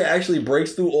motherfucker actually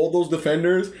breaks through all those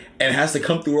defenders and has to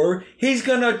come through her, he's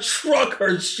going to truck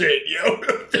her shit, yo.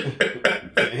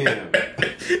 Damn.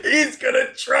 He's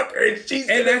gonna truck her, and she's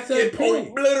and gonna that's the get point.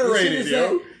 obliterated,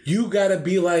 yo. You gotta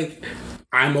be like,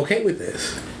 I'm okay with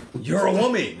this. You're a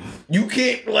woman. You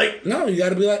can't No, you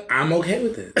gotta be like, I'm okay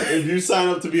with it. If you sign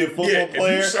up to be a football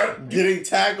player, getting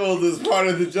tackled is part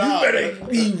of the job. You better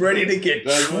be ready to get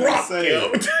trucked,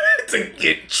 yo. To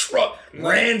get trucked,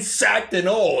 ransacked and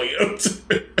all, yo.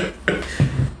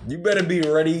 You better be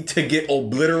ready to get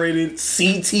obliterated,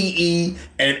 CTE,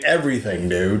 and everything,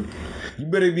 dude. You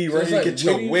better be ready to get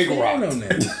your wig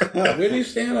rocked. Where do you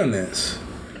stand on this?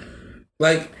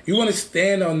 Like, you want to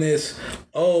stand on this,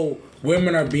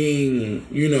 women are being,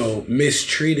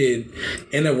 mistreated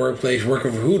in a workplace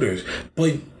working for Hooters.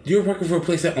 But you're working for a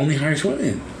place that only hires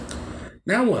women.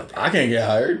 Now what? I can't get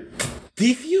hired.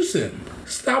 Defuse him.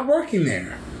 Stop working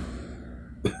there.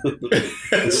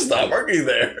 Stop working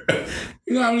there.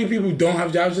 You know how many people don't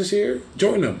have jobs this year?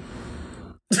 Join them.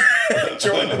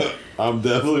 Join them. I'm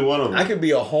definitely one of them. I could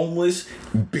be a homeless,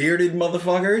 bearded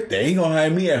motherfucker. They ain't gonna hire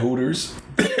me at Hooters.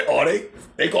 Are they?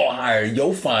 They gonna hire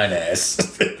your fine ass.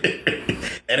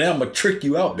 And then I'm gonna trick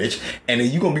you out, bitch. And then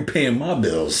you gonna be paying my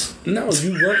bills. No,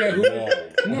 you work at Hooters.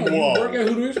 You work at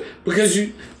Hooters because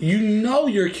you know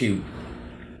you're cute.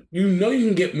 You know you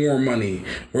can get more money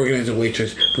working as a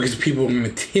waitress because people are going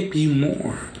to tip you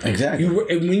more. Exactly.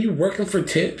 When you're working for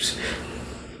tips,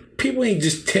 people ain't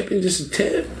just tipping just a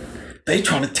tip. They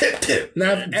trying to tip.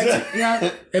 Now,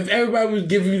 if everybody was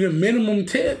giving you the minimum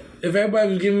tip,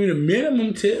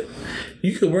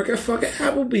 you could work at fucking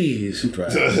Applebee's.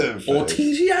 Right. Or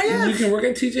TGIF. You can work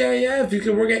at TGIF. You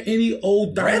can work at any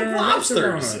old diner. Red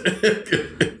Lobsters.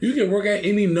 You can work at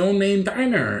any no-name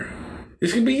diner.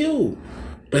 This could be you.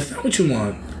 But it's not what you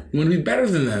want. You want to be better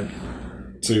than them.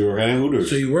 So you're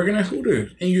working at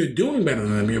Hooters. And you're doing better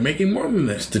than them. You're making more than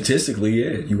them. Statistically,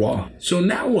 yeah, you are. So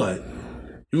now what?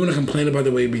 You want to complain about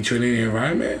the way you be treated in the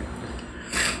environment?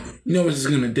 You know what it's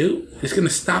going to do? It's going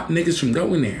to stop niggas from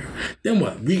going there. Then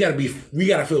what? We got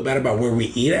to feel bad about where we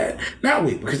eat at? Not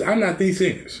we, because I'm not these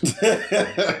niggas.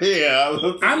 Yeah.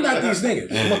 I'm not these niggas.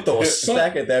 I'm going to throw a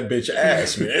stack at that bitch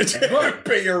ass, man.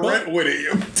 Pay your rent with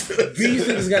it. These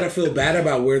niggas got to feel bad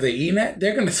about where they eating at.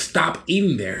 They're going to stop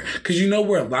eating there. Because you know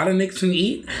where a lot of niggas can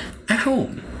eat? At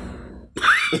home.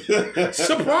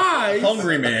 Surprise!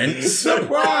 Hungry man.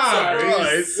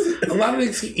 Surprise! A lot of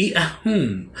niggas can eat at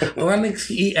home. A lot of niggas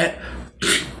can eat at,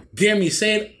 dare me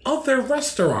say it, other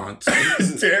restaurants.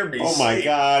 Dare me. Oh my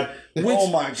God.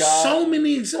 Oh my God. So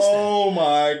many exist. Oh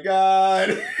my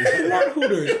God. Thwart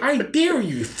Hooters. I dare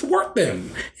you. Thwart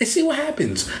them. And see what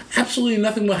happens. Absolutely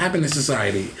nothing will happen in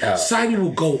society. Society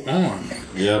will go on.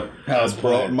 Yep. I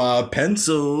brought my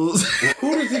pencils.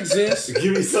 Hooters exist.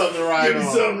 Give me something to ride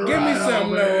on. Give me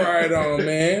something to ride on,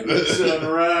 man. Something to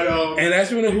ride on. And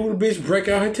that's when the Hooter bitch break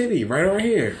out her titty right over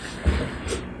here.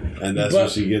 And that's when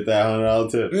she get that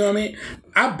 $100 tip. You know what I mean?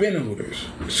 I've been to Hooters.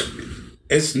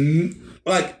 It's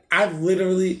like, I've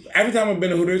literally, every time I've been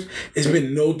to Hooters, it's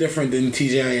been no different than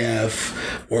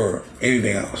TGIF or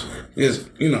anything else. Because,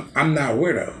 I'm not a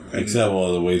weirdo. Except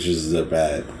all the waitresses are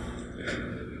bad.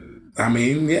 I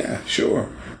mean, yeah, sure.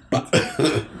 But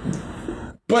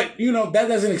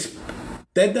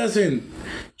that doesn't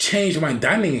change my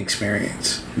dining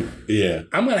experience. Yeah.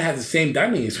 I'm going to have the same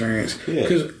dining experience.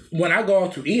 Because when I go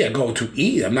out to eat, I go to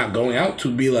eat. I'm not going out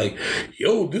to be like,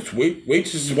 yo, this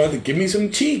waitress is about to give me some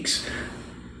cheeks.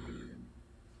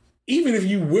 Even if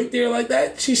you went there like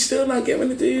that, she's still not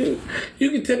giving it to you.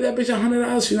 You can tip that bitch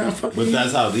 $100. She's not fucking. But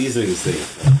that's how these niggas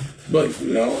think. But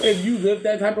if you live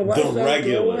that type of lifestyle, the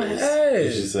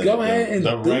regulars. Go ahead and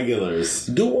the regulars.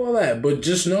 Do all that. But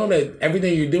just know that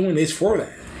everything you're doing is for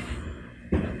that.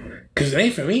 Because it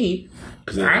ain't for me.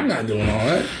 Because I'm not doing all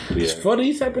that. Yeah. It's for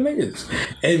these type of niggas.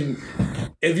 And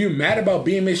if you're mad about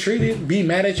being mistreated, be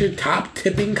mad at your top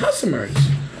tipping customers.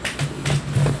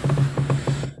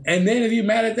 And then if you're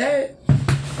mad at that,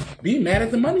 be mad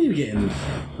at the money you're getting.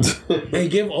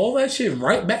 And give all that shit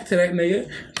right back to that nigga.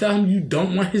 Tell him you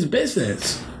don't want his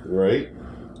business. Right.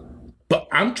 But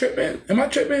I'm tripping. Am I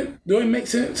tripping? Do it make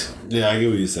sense? Yeah, I get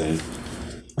what you're saying.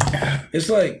 It's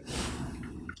like,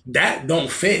 that don't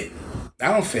fit.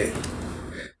 That don't fit.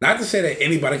 Not to say that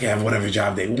anybody can have whatever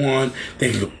job they want.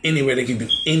 They can go anywhere. They can do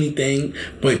anything.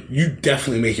 But you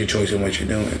definitely make your choice in what you're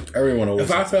doing. Everyone always.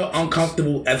 If I felt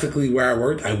uncomfortable ethically where I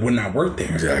worked, I would not work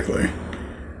there. Exactly.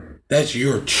 That's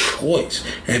your choice.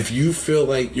 If you feel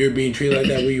like you're being treated like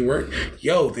that where you work,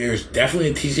 there's definitely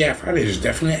a TGI Friday. There's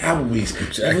definitely an Applebee's.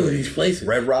 Exactly. Definitely these places.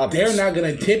 Red Robins. They're not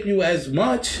going to tip you as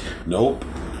much. Nope.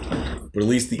 But at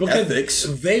least the ethics.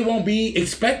 They won't be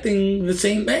expecting the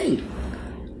same thing.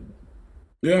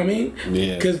 You know what I mean?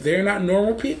 Yeah. Because they're not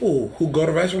normal people who go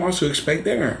to restaurants to expect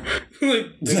dinner. Like,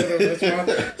 they go to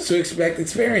restaurants to expect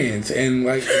experience and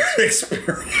like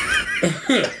experience.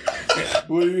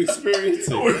 What are you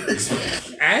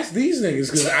experiencing? Ask these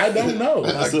niggas because I don't know.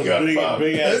 That's a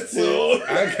big ass pencil.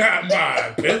 I got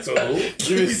my pencil.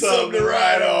 Give me something to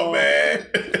write on, man.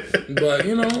 But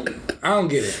you know, I don't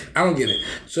get it.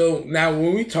 So now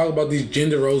when we talk about these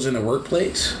gender roles in the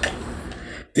workplace,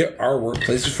 there are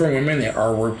workplaces for women, there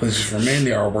are workplaces for men,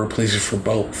 there are workplaces for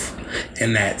both.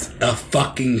 And that's a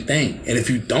fucking thing. And if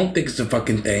you don't think it's a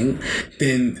fucking thing,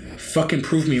 then fucking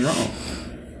prove me wrong.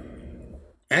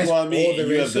 That's well, I mean,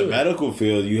 you have the medical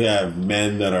field. You have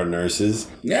men that are nurses.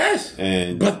 Yes.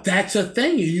 But that's a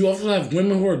thing. You also have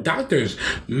women who are doctors.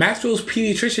 Maxwell's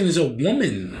pediatrician is a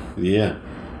woman. Yeah.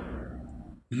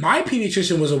 My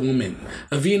pediatrician was a woman.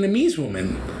 A Vietnamese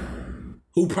woman.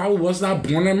 Who probably was not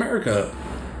born in America.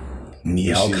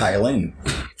 Miao Kai Lin.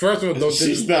 First of all,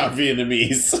 she's not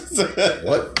Vietnamese.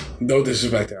 What? No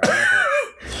disrespect to her.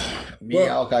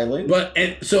 Miao Kai Lin.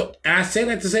 And I say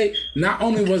that to say, not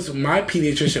only was my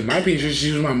pediatrician,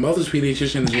 she was my mother's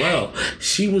pediatrician as well.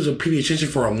 She was a pediatrician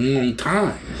for a long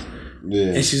time.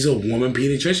 Yeah. And she's a woman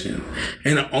pediatrician.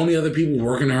 And the only other people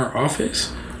working in her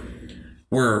office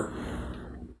there were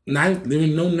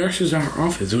no nurses in her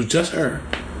office. It was just her.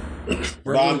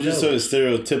 But I'm just so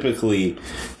stereotypically,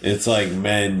 it's like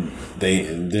men.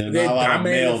 They're not a lot of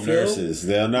male nurses.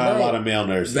 There are not a lot of male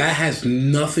nurses. That has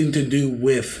nothing to do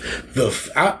with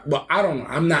I don't know.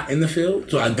 I'm not in the field,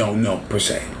 so I don't know per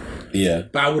se. Yeah,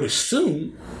 but I would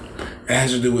assume it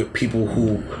has to do with people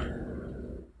who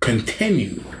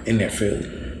continue in their field.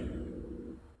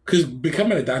 Because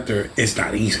becoming a doctor is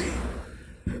not easy.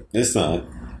 It's not.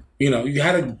 You know, you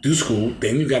got to do school,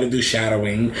 then you got to do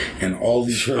shadowing and all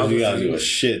these other you got to do a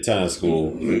shit ton of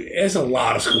school. It's a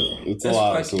lot of school. It's a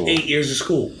lot of school. 8 years of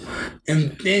school.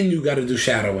 And then you got to do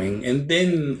shadowing and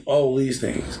then all these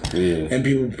things. Yeah. And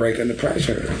people break under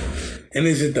pressure. And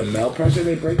is it the male pressure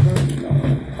they break from?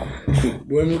 No.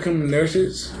 Women become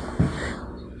nurses?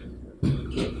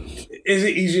 Is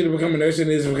it easier to become a nurse than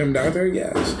it is to become a doctor?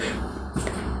 Yes.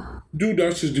 Do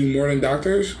nurses do more than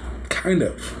doctors? Kind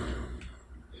of.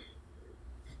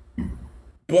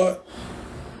 But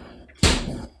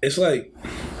it's like,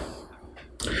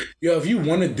 if you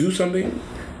want to do something,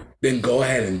 then go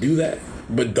ahead and do that.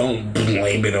 But don't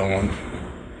blame it on,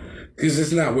 because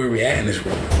it's not where we're at in this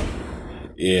world.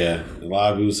 Yeah. A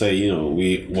lot of people say, now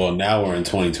we're in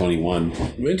 2021.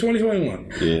 We're in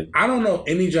 2021. Yeah. I don't know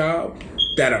any job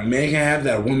that a man can have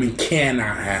that a woman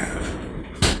cannot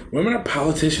have. Women are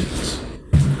politicians.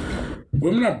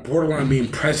 Women are borderline being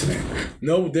president.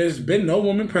 No, there's been no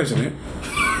woman president.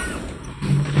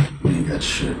 That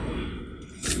shit.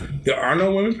 There are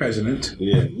no women presidents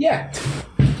yet.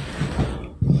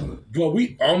 But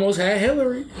we almost had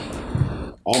Hillary.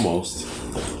 Almost.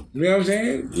 You know what I'm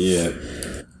saying? Yeah.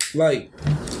 Like,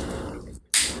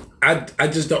 I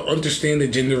just don't understand the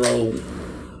gender role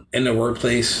in the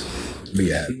workplace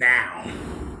now.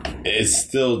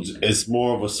 It's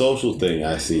more of a social thing,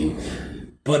 I see.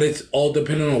 But it's all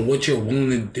depending on what you're willing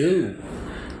to do.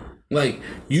 Like,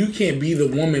 you can't be the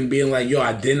woman being like,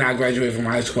 I did not graduate from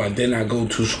high school. I did not go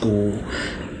to school.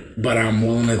 But I'm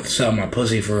willing to sell my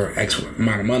pussy for X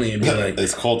amount of money and be like...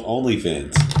 It's called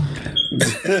OnlyFans.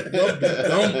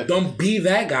 don't be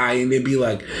that guy and then be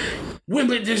like,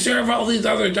 women deserve all these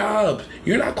other jobs.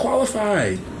 You're not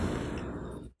qualified.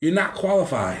 You're not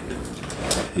qualified.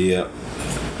 Yeah.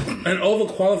 And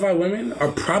overqualified women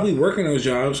are probably working those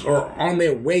jobs or on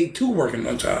their way to working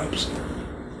those jobs.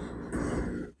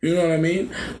 You know what I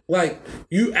mean? Like,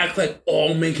 you act like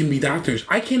all men can be doctors.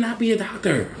 I cannot be a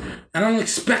doctor. I don't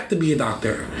expect to be a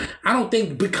doctor. I don't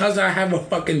think because I have a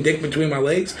fucking dick between my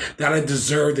legs that I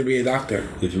deserve to be a doctor.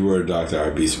 If you were a doctor,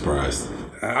 I'd be surprised.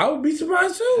 I would be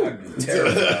surprised too. I'd be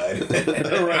terrified.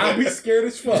 I'd be scared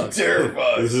as fuck.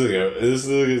 Terrified. This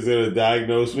nigga's gonna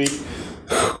diagnose me.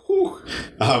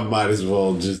 I might as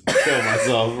well just kill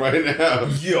myself right now.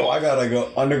 Yo, I gotta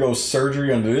undergo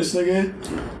surgery under this nigga.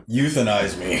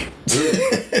 Euthanize me.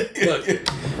 Look,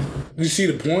 you see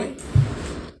the point?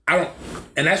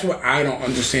 And that's what I don't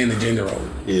understand the gender role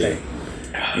thing.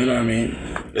 You know what I mean?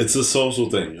 It's a social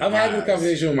thing. I've had this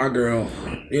conversation with my girl.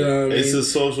 You know what I mean? It's a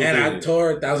social thing. And I told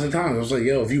her 1,000 times. I was like,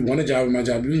 if you want a job in my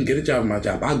job, you can get a job in my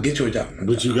job. I'll get you a job in my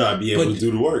But you gotta be able to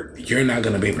do the work. You're not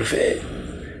gonna be able to fit.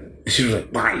 She was like,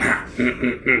 why not?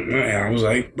 And I was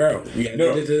like, bro, you gotta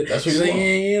do this. That's what you're wrong.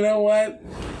 You know what?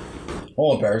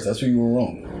 Hold on, Paris. That's where you were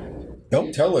wrong.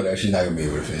 Don't tell her that she's not gonna be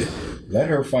able to fit. Let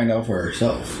her find out for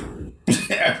herself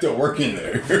after working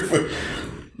there.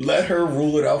 Let her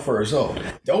rule it out for herself.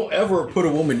 Don't ever put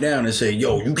a woman down and say,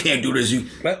 yo, you can't do this.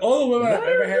 Like, all the women I've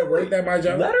ever had worked at my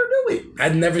job, let her do it.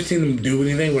 I've never seen them do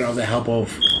anything without the help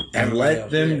of everybody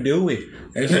else. Let them do it.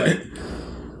 It's like,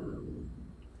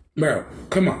 bro,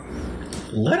 come on.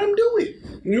 Let them do it.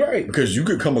 You're right. Because you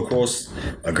could come across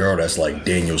a girl that's like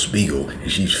Daniel Spiegel,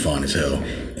 and she's fun as hell,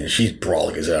 and she's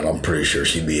brolic as hell. I'm pretty sure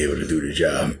she'd be able to do the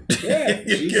job. Yeah.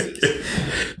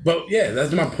 But yeah,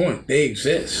 that's my point. They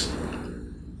exist.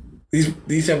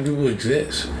 These type of people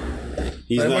exist.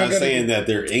 He's not saying that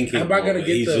they're incapable.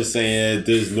 He's just saying that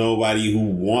there's nobody who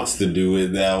wants to do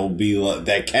it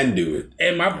that can do it.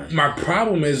 And my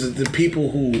problem is that the people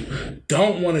who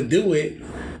don't want to do it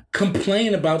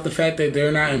complain about the fact that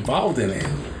they're not involved in it.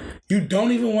 You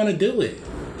don't even want to do it.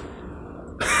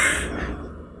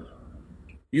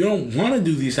 You don't want to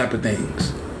do these type of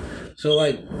things. So,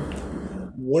 like,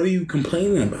 what are you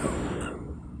complaining about?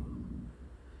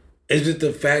 Is it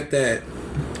the fact that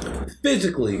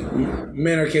physically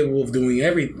men are capable of doing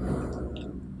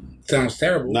everything? Sounds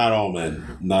terrible. Not all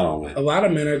men. A lot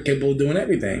of men are capable of doing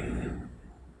everything.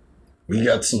 We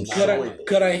got some.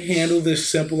 Could I handle this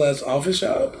simple as office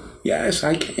job? Yes,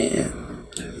 I can.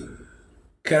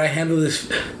 Could I handle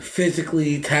this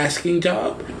physically tasking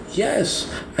job? Yes,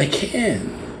 I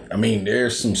can. I mean,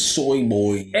 there's some soy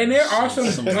boys. And there are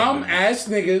some dumb ass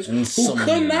niggas who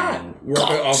could not work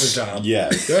an office job.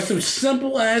 Yes. There are some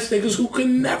simple ass niggas who could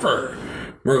never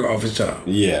work an office job.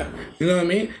 Yeah. You know what I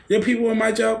mean? There are people in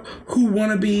my job who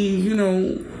want to be,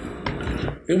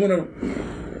 they want to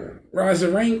rise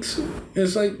the ranks.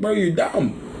 It's like, bro, you're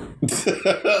dumb.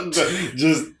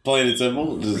 Just plain and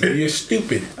simple. You're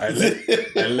stupid. I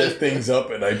lift things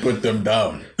up and I put them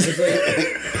down. It's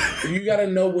like, you gotta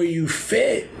know where you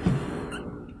fit.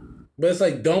 But it's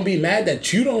like, don't be mad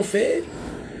that you don't fit.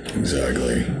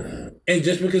 Exactly. And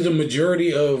just because the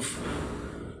majority of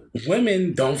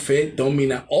women don't fit, don't mean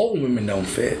that all women don't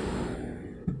fit.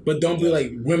 But don't be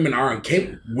like women aren't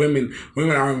capable. Women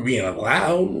aren't being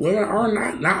allowed. Women are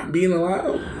not being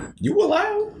allowed. You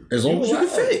allowed? As long as you can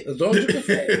fit. As long as you can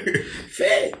fit.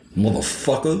 Fit.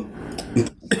 Motherfucker.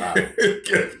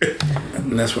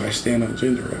 And that's where I stand on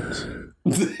gender roles.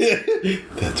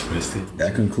 That's what I stand.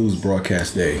 That concludes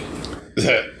broadcast day.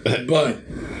 But,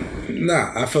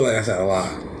 I feel like I said a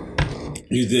lot.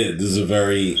 You did. This is a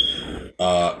very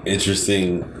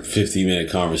interesting 50-minute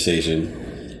conversation.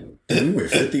 We went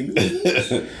 50 minutes.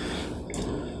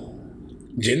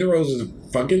 Gender roles is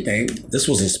a fucking thing. This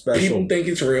was a special. People think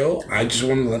it's real. I just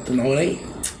want to let them know it ain't.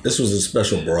 This was a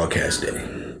special broadcast day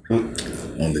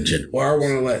on the gender. Or I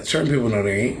want to let certain people know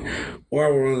they ain't. Or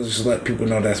I want to just let people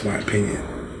know that's my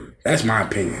opinion. That's my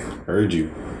opinion. Heard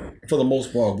you. For the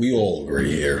most part, we all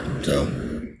agree here. So,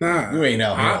 you ain't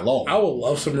out here alone. I would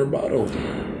love some rebuttal.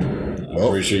 I'm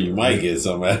pretty sure you might get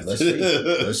some. Let's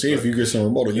see if you get some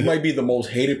rebuttal. You might be the most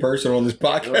hated person on this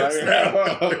podcast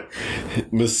now.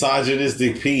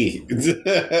 Misogynistic P.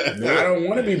 I don't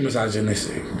want to be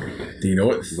misogynistic. Do you know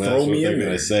what? Throw me in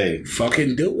there. Say.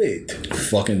 Fucking do it.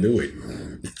 Fucking do it.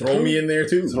 Throw me in there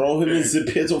too. Throw him in the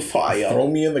pit of fire. Throw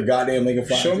me in the goddamn lake of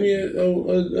fire. Show me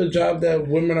a job that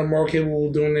women are more capable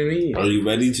of doing than me. Are you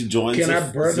ready to join? Can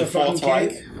I birth a fucking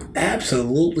kid?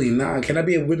 Absolutely not. Can I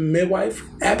be a midwife?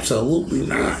 Absolutely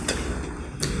not.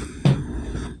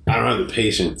 I don't have the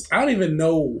patience. I don't even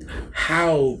know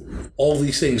how all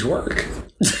these things work.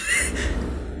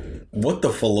 What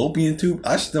the fallopian tube?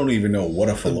 I just don't even know what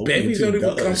a fallopian babies tube don't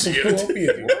even come from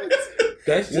fallopian tube.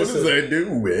 What does that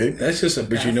do, man? That's just a.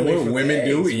 But you know what women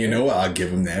do, and you know what? I'll give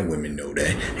them that. Women know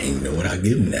that, and you know what? I'll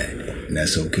give them that, and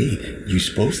that's okay. You're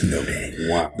supposed to know that.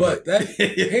 Wow. But that's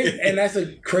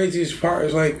the craziest part.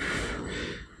 Is like,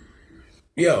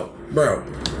 yo, bro,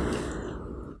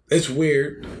 it's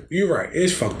weird. You're right.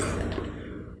 It's fucked up.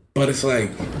 But it's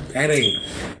like that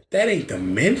ain't the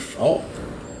men's fault.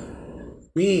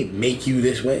 We ain't make you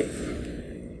this way.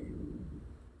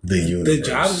 The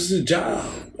job is the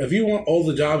job. If you want all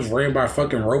the jobs ran by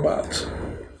fucking robots,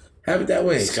 have it that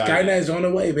way. Skynet's on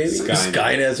the way, baby.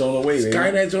 Skynet's on the way, baby.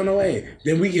 Skynet's on the way.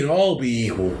 Then we can all be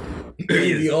equal. We can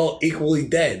be all equally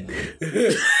dead.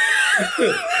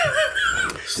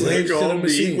 Slaves to the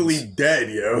machines. Equally dead,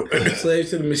 yo.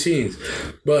 Slaves to the machines.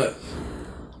 But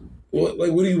what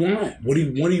do you want? What do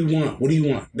you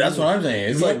want? That's what I'm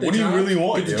saying. It's like, what do you really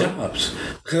want? Get the jobs.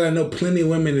 Because I know plenty of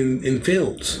women in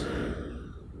fields.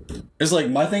 It's like,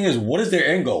 my thing is, what is their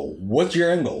end goal? What's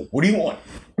your end goal? What do you want?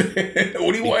 What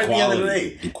do you want at the end of the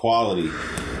day? Equality.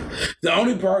 The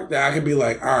only part that I could be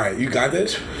like, all right, you got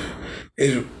this,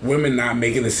 is women not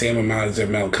making the same amount as their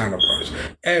male counterparts.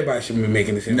 Everybody should be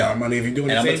making the same amount of money if you're doing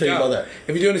the same job. I'm going to tell you about that.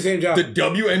 If you're doing the same job. The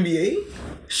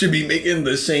WNBA should be making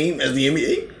the same as the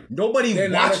NBA. Nobody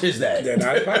watches that. They're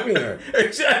not popular.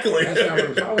 Exactly. That's not what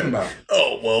I'm talking about.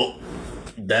 Oh, well,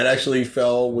 that actually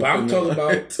fell with But I'm talking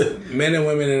about men and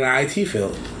women in the IT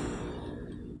field.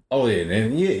 Oh,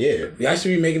 yeah. Y'all should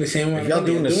be making the same amount of y'all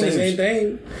money. doing the same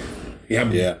thing.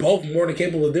 Yeah, both more than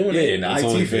capable of doing it. Yeah, in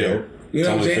the IT field. You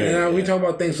know what I'm saying? Now, we talk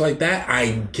about things like that.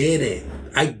 I get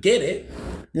it.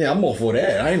 Yeah, I'm all for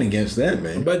that. I ain't against that,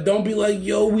 man. But don't be like,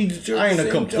 yo, we deserve I ain't the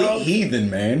a same complete job. heathen,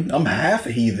 man. I'm half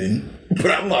a heathen,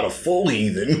 but I'm not a full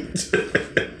heathen.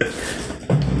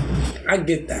 I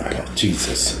get that part.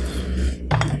 Jesus.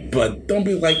 But don't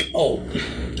be like, oh.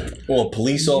 Well, a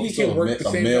police officer,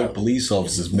 a male job. police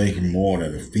officer is making more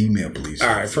than a female police officer.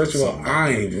 All right, first of all, I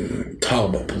ain't even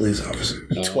talking about police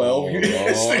officers. 12?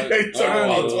 They talking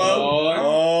about 12?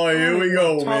 Oh, here we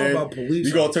go, man. About police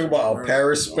you gonna talk about how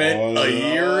Paris spent a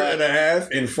year and a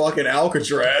half in fucking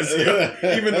Alcatraz,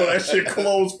 even though that shit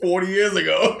closed 40 years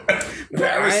ago.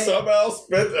 Paris somehow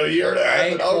spent a year and a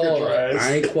half in Alcatraz.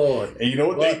 I ain't Claude. And you know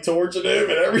what? They tortured him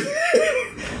and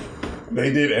everything. They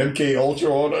did MK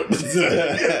Ultra on him.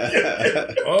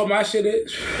 Oh, my shit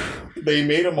is. They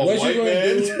made him a white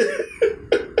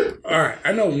man. All right,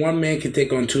 I know one man can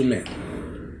take on two men.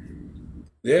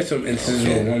 There's some instances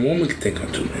where one woman can take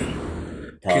on two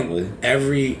men. Probably. Can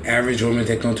every average woman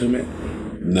take on two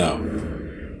men? No.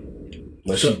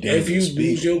 So if you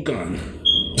lose your gun,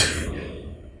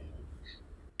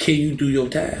 can you do your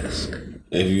task?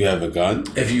 If you have a gun?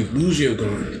 If you lose your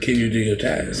gun, can you do your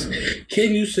task?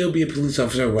 Can you still be a police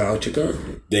officer without your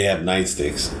gun? They have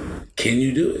nightsticks. Can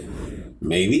you do it?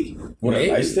 Maybe. With a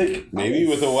nightstick? Maybe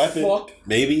with a weapon. Fuck.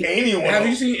 Maybe. Anyone. Have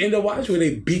you seen In the Watch where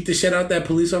they beat the shit out that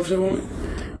police officer woman?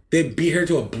 They beat her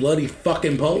to a bloody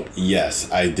fucking pulp. Yes,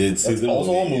 I did see the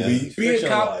also movie. a movie.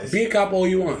 Yeah. Be a cop all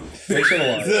you want.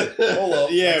 Fictionalized. Hold up.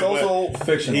 Yeah, it's also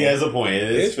fictional. He has a point.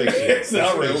 It's fiction. It's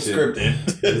not real scripted.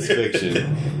 It's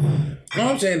fiction. All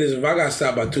I'm saying is, if I got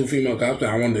stopped by two female cops and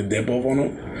I wanted to dip off on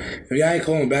them, if y'all ain't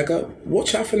calling back up,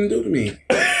 what y'all finna do to me?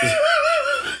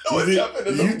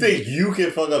 You think you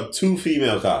can fuck up two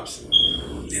female cops?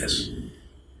 Yes.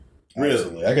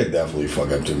 Really? I could definitely fuck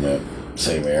up to that.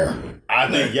 Same air. I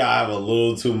think y'all have a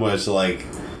little too much, like,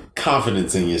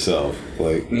 confidence in yourself.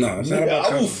 Like, No, it's not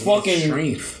about I will fucking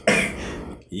strength.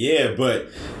 yeah, but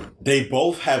they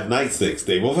both have nightsticks.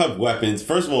 They both have weapons.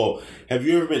 First of all, have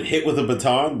you ever been hit with a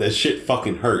baton? That shit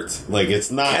fucking hurts. Like,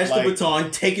 it's not Catch like... the baton,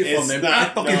 take it from them. I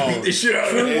fucking beat the shit out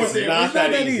of them. It's not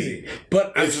that easy.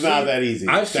 But It's not that easy.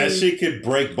 That shit could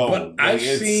break bone. But I've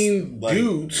seen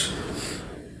dudes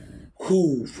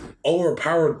who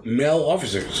overpowered male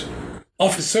officers.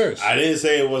 I didn't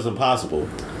say it wasn't possible.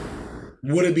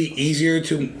 Would it be easier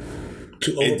to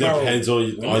It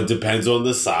depends on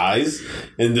the size.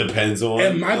 It depends on.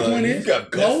 And my point is,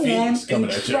 go on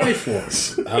and try for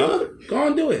it. Huh? Go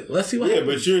on, do it. Let's see what happens.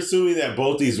 Yeah, but you're assuming that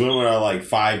both these women are like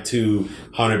 5'2",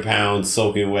 100 pounds,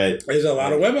 soaking wet. There's a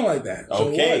lot of women like that. So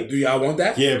Okay. what? Do y'all want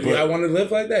that? Yeah, do but y'all want to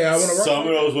live like that? Y'all want to work? Some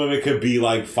of those women could be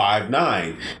like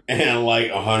 5'9" and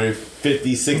like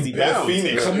 150, 60 pounds.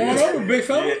 Phoenix. Come on over, big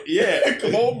fella. Yeah.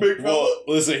 Come on, big fella. Well,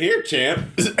 listen here, champ.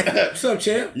 What's up,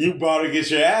 champ? You about to get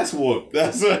your ass whooped.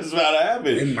 That's what's about to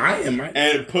happen. In my.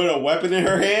 And put a weapon in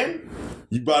her hand.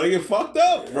 You about to get fucked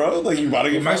up, bro. Like, you about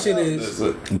to get My fucked shit up. is-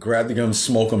 Grab the gun,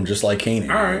 smoke them just like Kanan.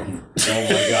 All right. Oh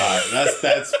my god,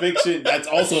 that's fiction. That's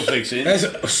also fiction. That's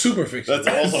super fiction. That's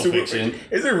also Super fiction.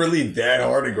 Is it really that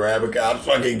hard to grab a cop's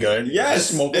fucking gun? Yes,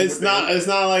 Smoke 'em it's with not. it? It's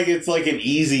not like it's like an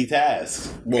easy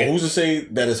task. Well, who's to say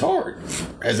that it's hard?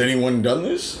 Has anyone done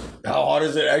this? How hard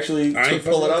is it actually I to ain't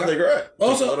pull it fucking out the grab?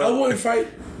 Also, I wouldn't fight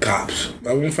cops.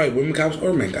 I wouldn't fight women cops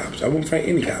or men cops. I wouldn't fight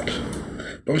any cops.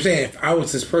 But I'm saying, if I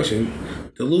was this person,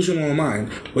 delusional in mind,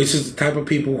 which is the type of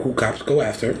people who cops go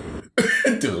after,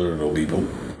 Delusional people.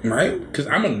 right? Because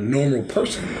I'm a normal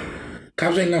person.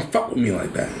 Cops ain't gonna fuck with me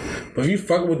like that. But if you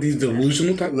fuck with these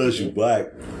delusional type, Unless you black.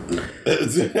 are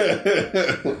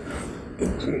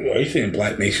you saying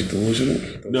black makes you delusional?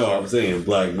 No, I'm saying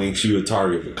black makes you a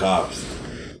target for cops.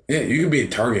 Yeah, you can be a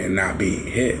target and not be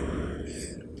hit.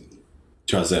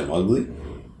 Trying to say I'm ugly?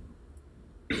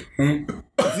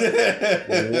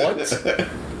 What?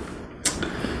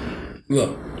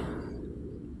 Look,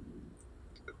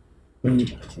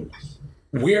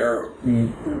 where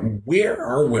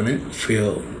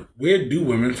do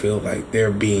women feel like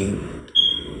they're being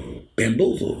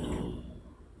bamboozled?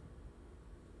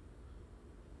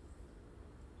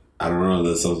 I don't know.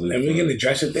 That's something. And we can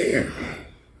address it there.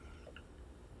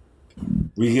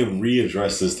 We can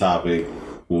readdress this topic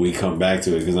when we come back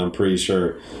to it, because I'm pretty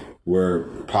sure we're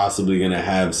possibly going to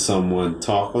have someone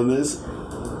talk on this,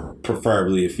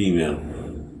 preferably a female.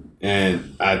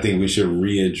 And I think we should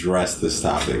readdress this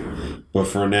topic. But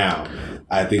for now,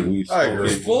 I think we've spoken.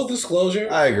 Full disclosure.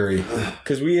 I agree.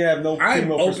 Because we have no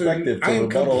female perspective to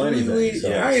rebuttal anything.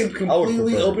 So I am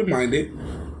completely open-minded.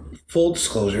 Full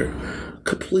disclosure.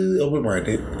 Completely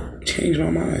open-minded. Change my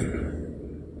mind.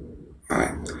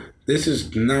 This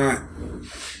is not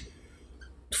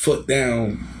foot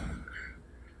down.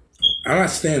 I'm not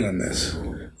standing on this.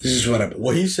 This is what I believe.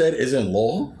 What he said isn't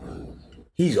law.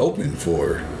 He's open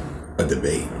for a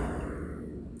debate.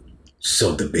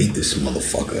 So debate this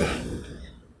motherfucker.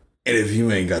 And if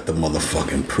you ain't got the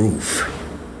motherfucking proof,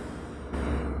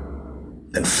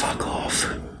 then fuck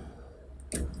off.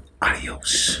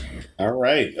 Adios. All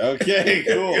right. Okay,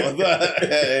 cool.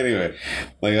 Anyway,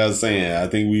 like I was saying, I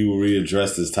think we will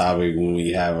readdress this topic when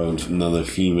we have another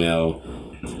female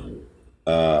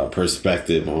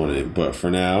perspective on it. But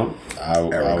for now, I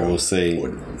will say,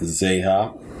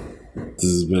 Zeha, this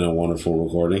has been a wonderful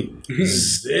recording.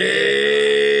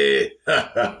 Zay.